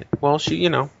admitted it. Well, she,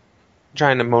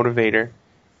 trying to motivate her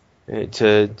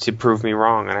to prove me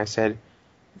wrong. And I said,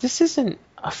 this isn't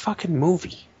a fucking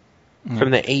movie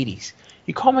from the 80s.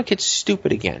 You call my kid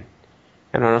stupid again,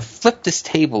 and I'm going to flip this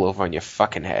table over on your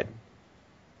fucking head.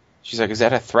 She's like, is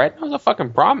that a threat? No, it's a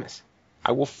fucking promise.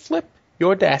 I will flip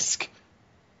your desk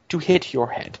to hit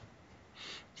your head.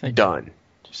 Done.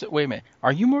 So, wait a minute.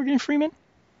 Are you Morgan Freeman?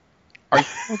 Are you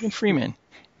Morgan Freeman?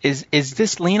 Is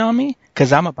this lean on me?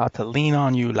 Because I'm about to lean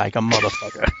on you like a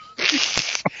motherfucker.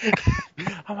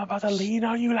 I'm about to lean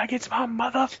on you like it's my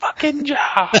motherfucking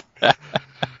job.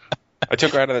 I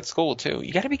took her out of that school too.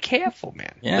 You got to be careful,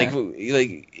 man. Yeah.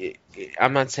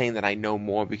 I'm not saying that I know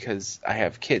more because I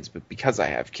have kids, but because I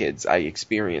have kids, I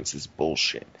experience this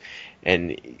bullshit.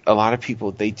 And a lot of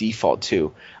people, they default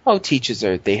to, teachers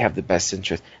they have the best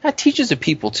interest. Teachers are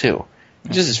people too.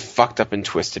 Just as fucked up and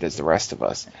twisted as the rest of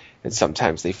us. And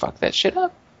sometimes they fuck that shit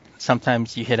up.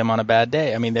 Sometimes you hit them on a bad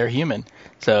day. I mean, they're human.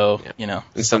 So, you know.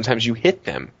 And sometimes you hit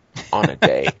them on a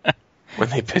day when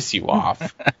they piss you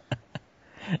off.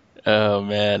 Oh,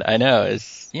 man. I know.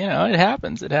 It's, it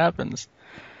happens. It happens.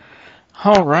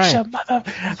 All right.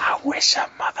 I wish a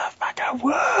motherfucker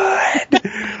would.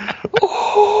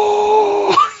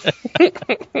 Ooh.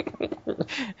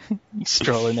 You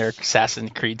stroll in there Assassin's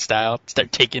Creed style,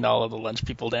 start taking all of the lunch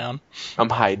people down. I'm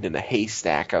hiding in a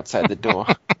haystack outside the door.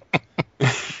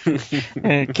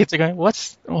 And kids are going, what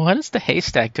is the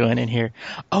haystack doing in here?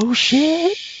 Oh,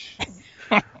 shit.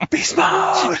 Beast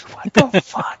mode. What the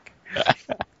fuck?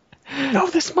 No,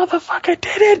 this motherfucker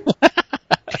did it.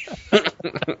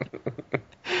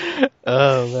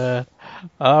 Oh, man.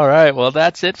 All right. Well,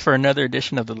 that's it for another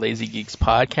edition of the Lazy Geeks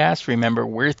podcast. Remember,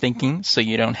 we're thinking so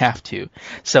you don't have to.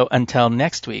 So until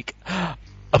next week,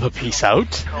 a peace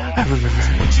out. What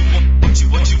you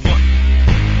want?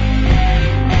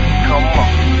 Come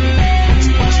on.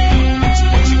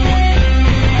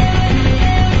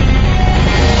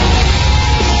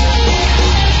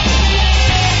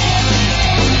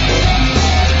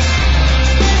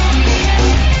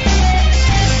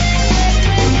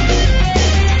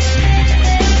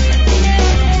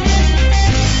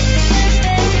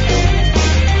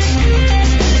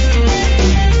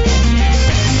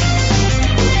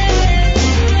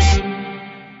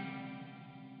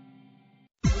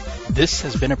 This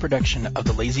has been a production of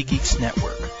the Lazy Geeks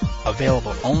Network,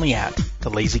 available only at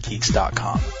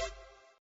thelazygeeks.com.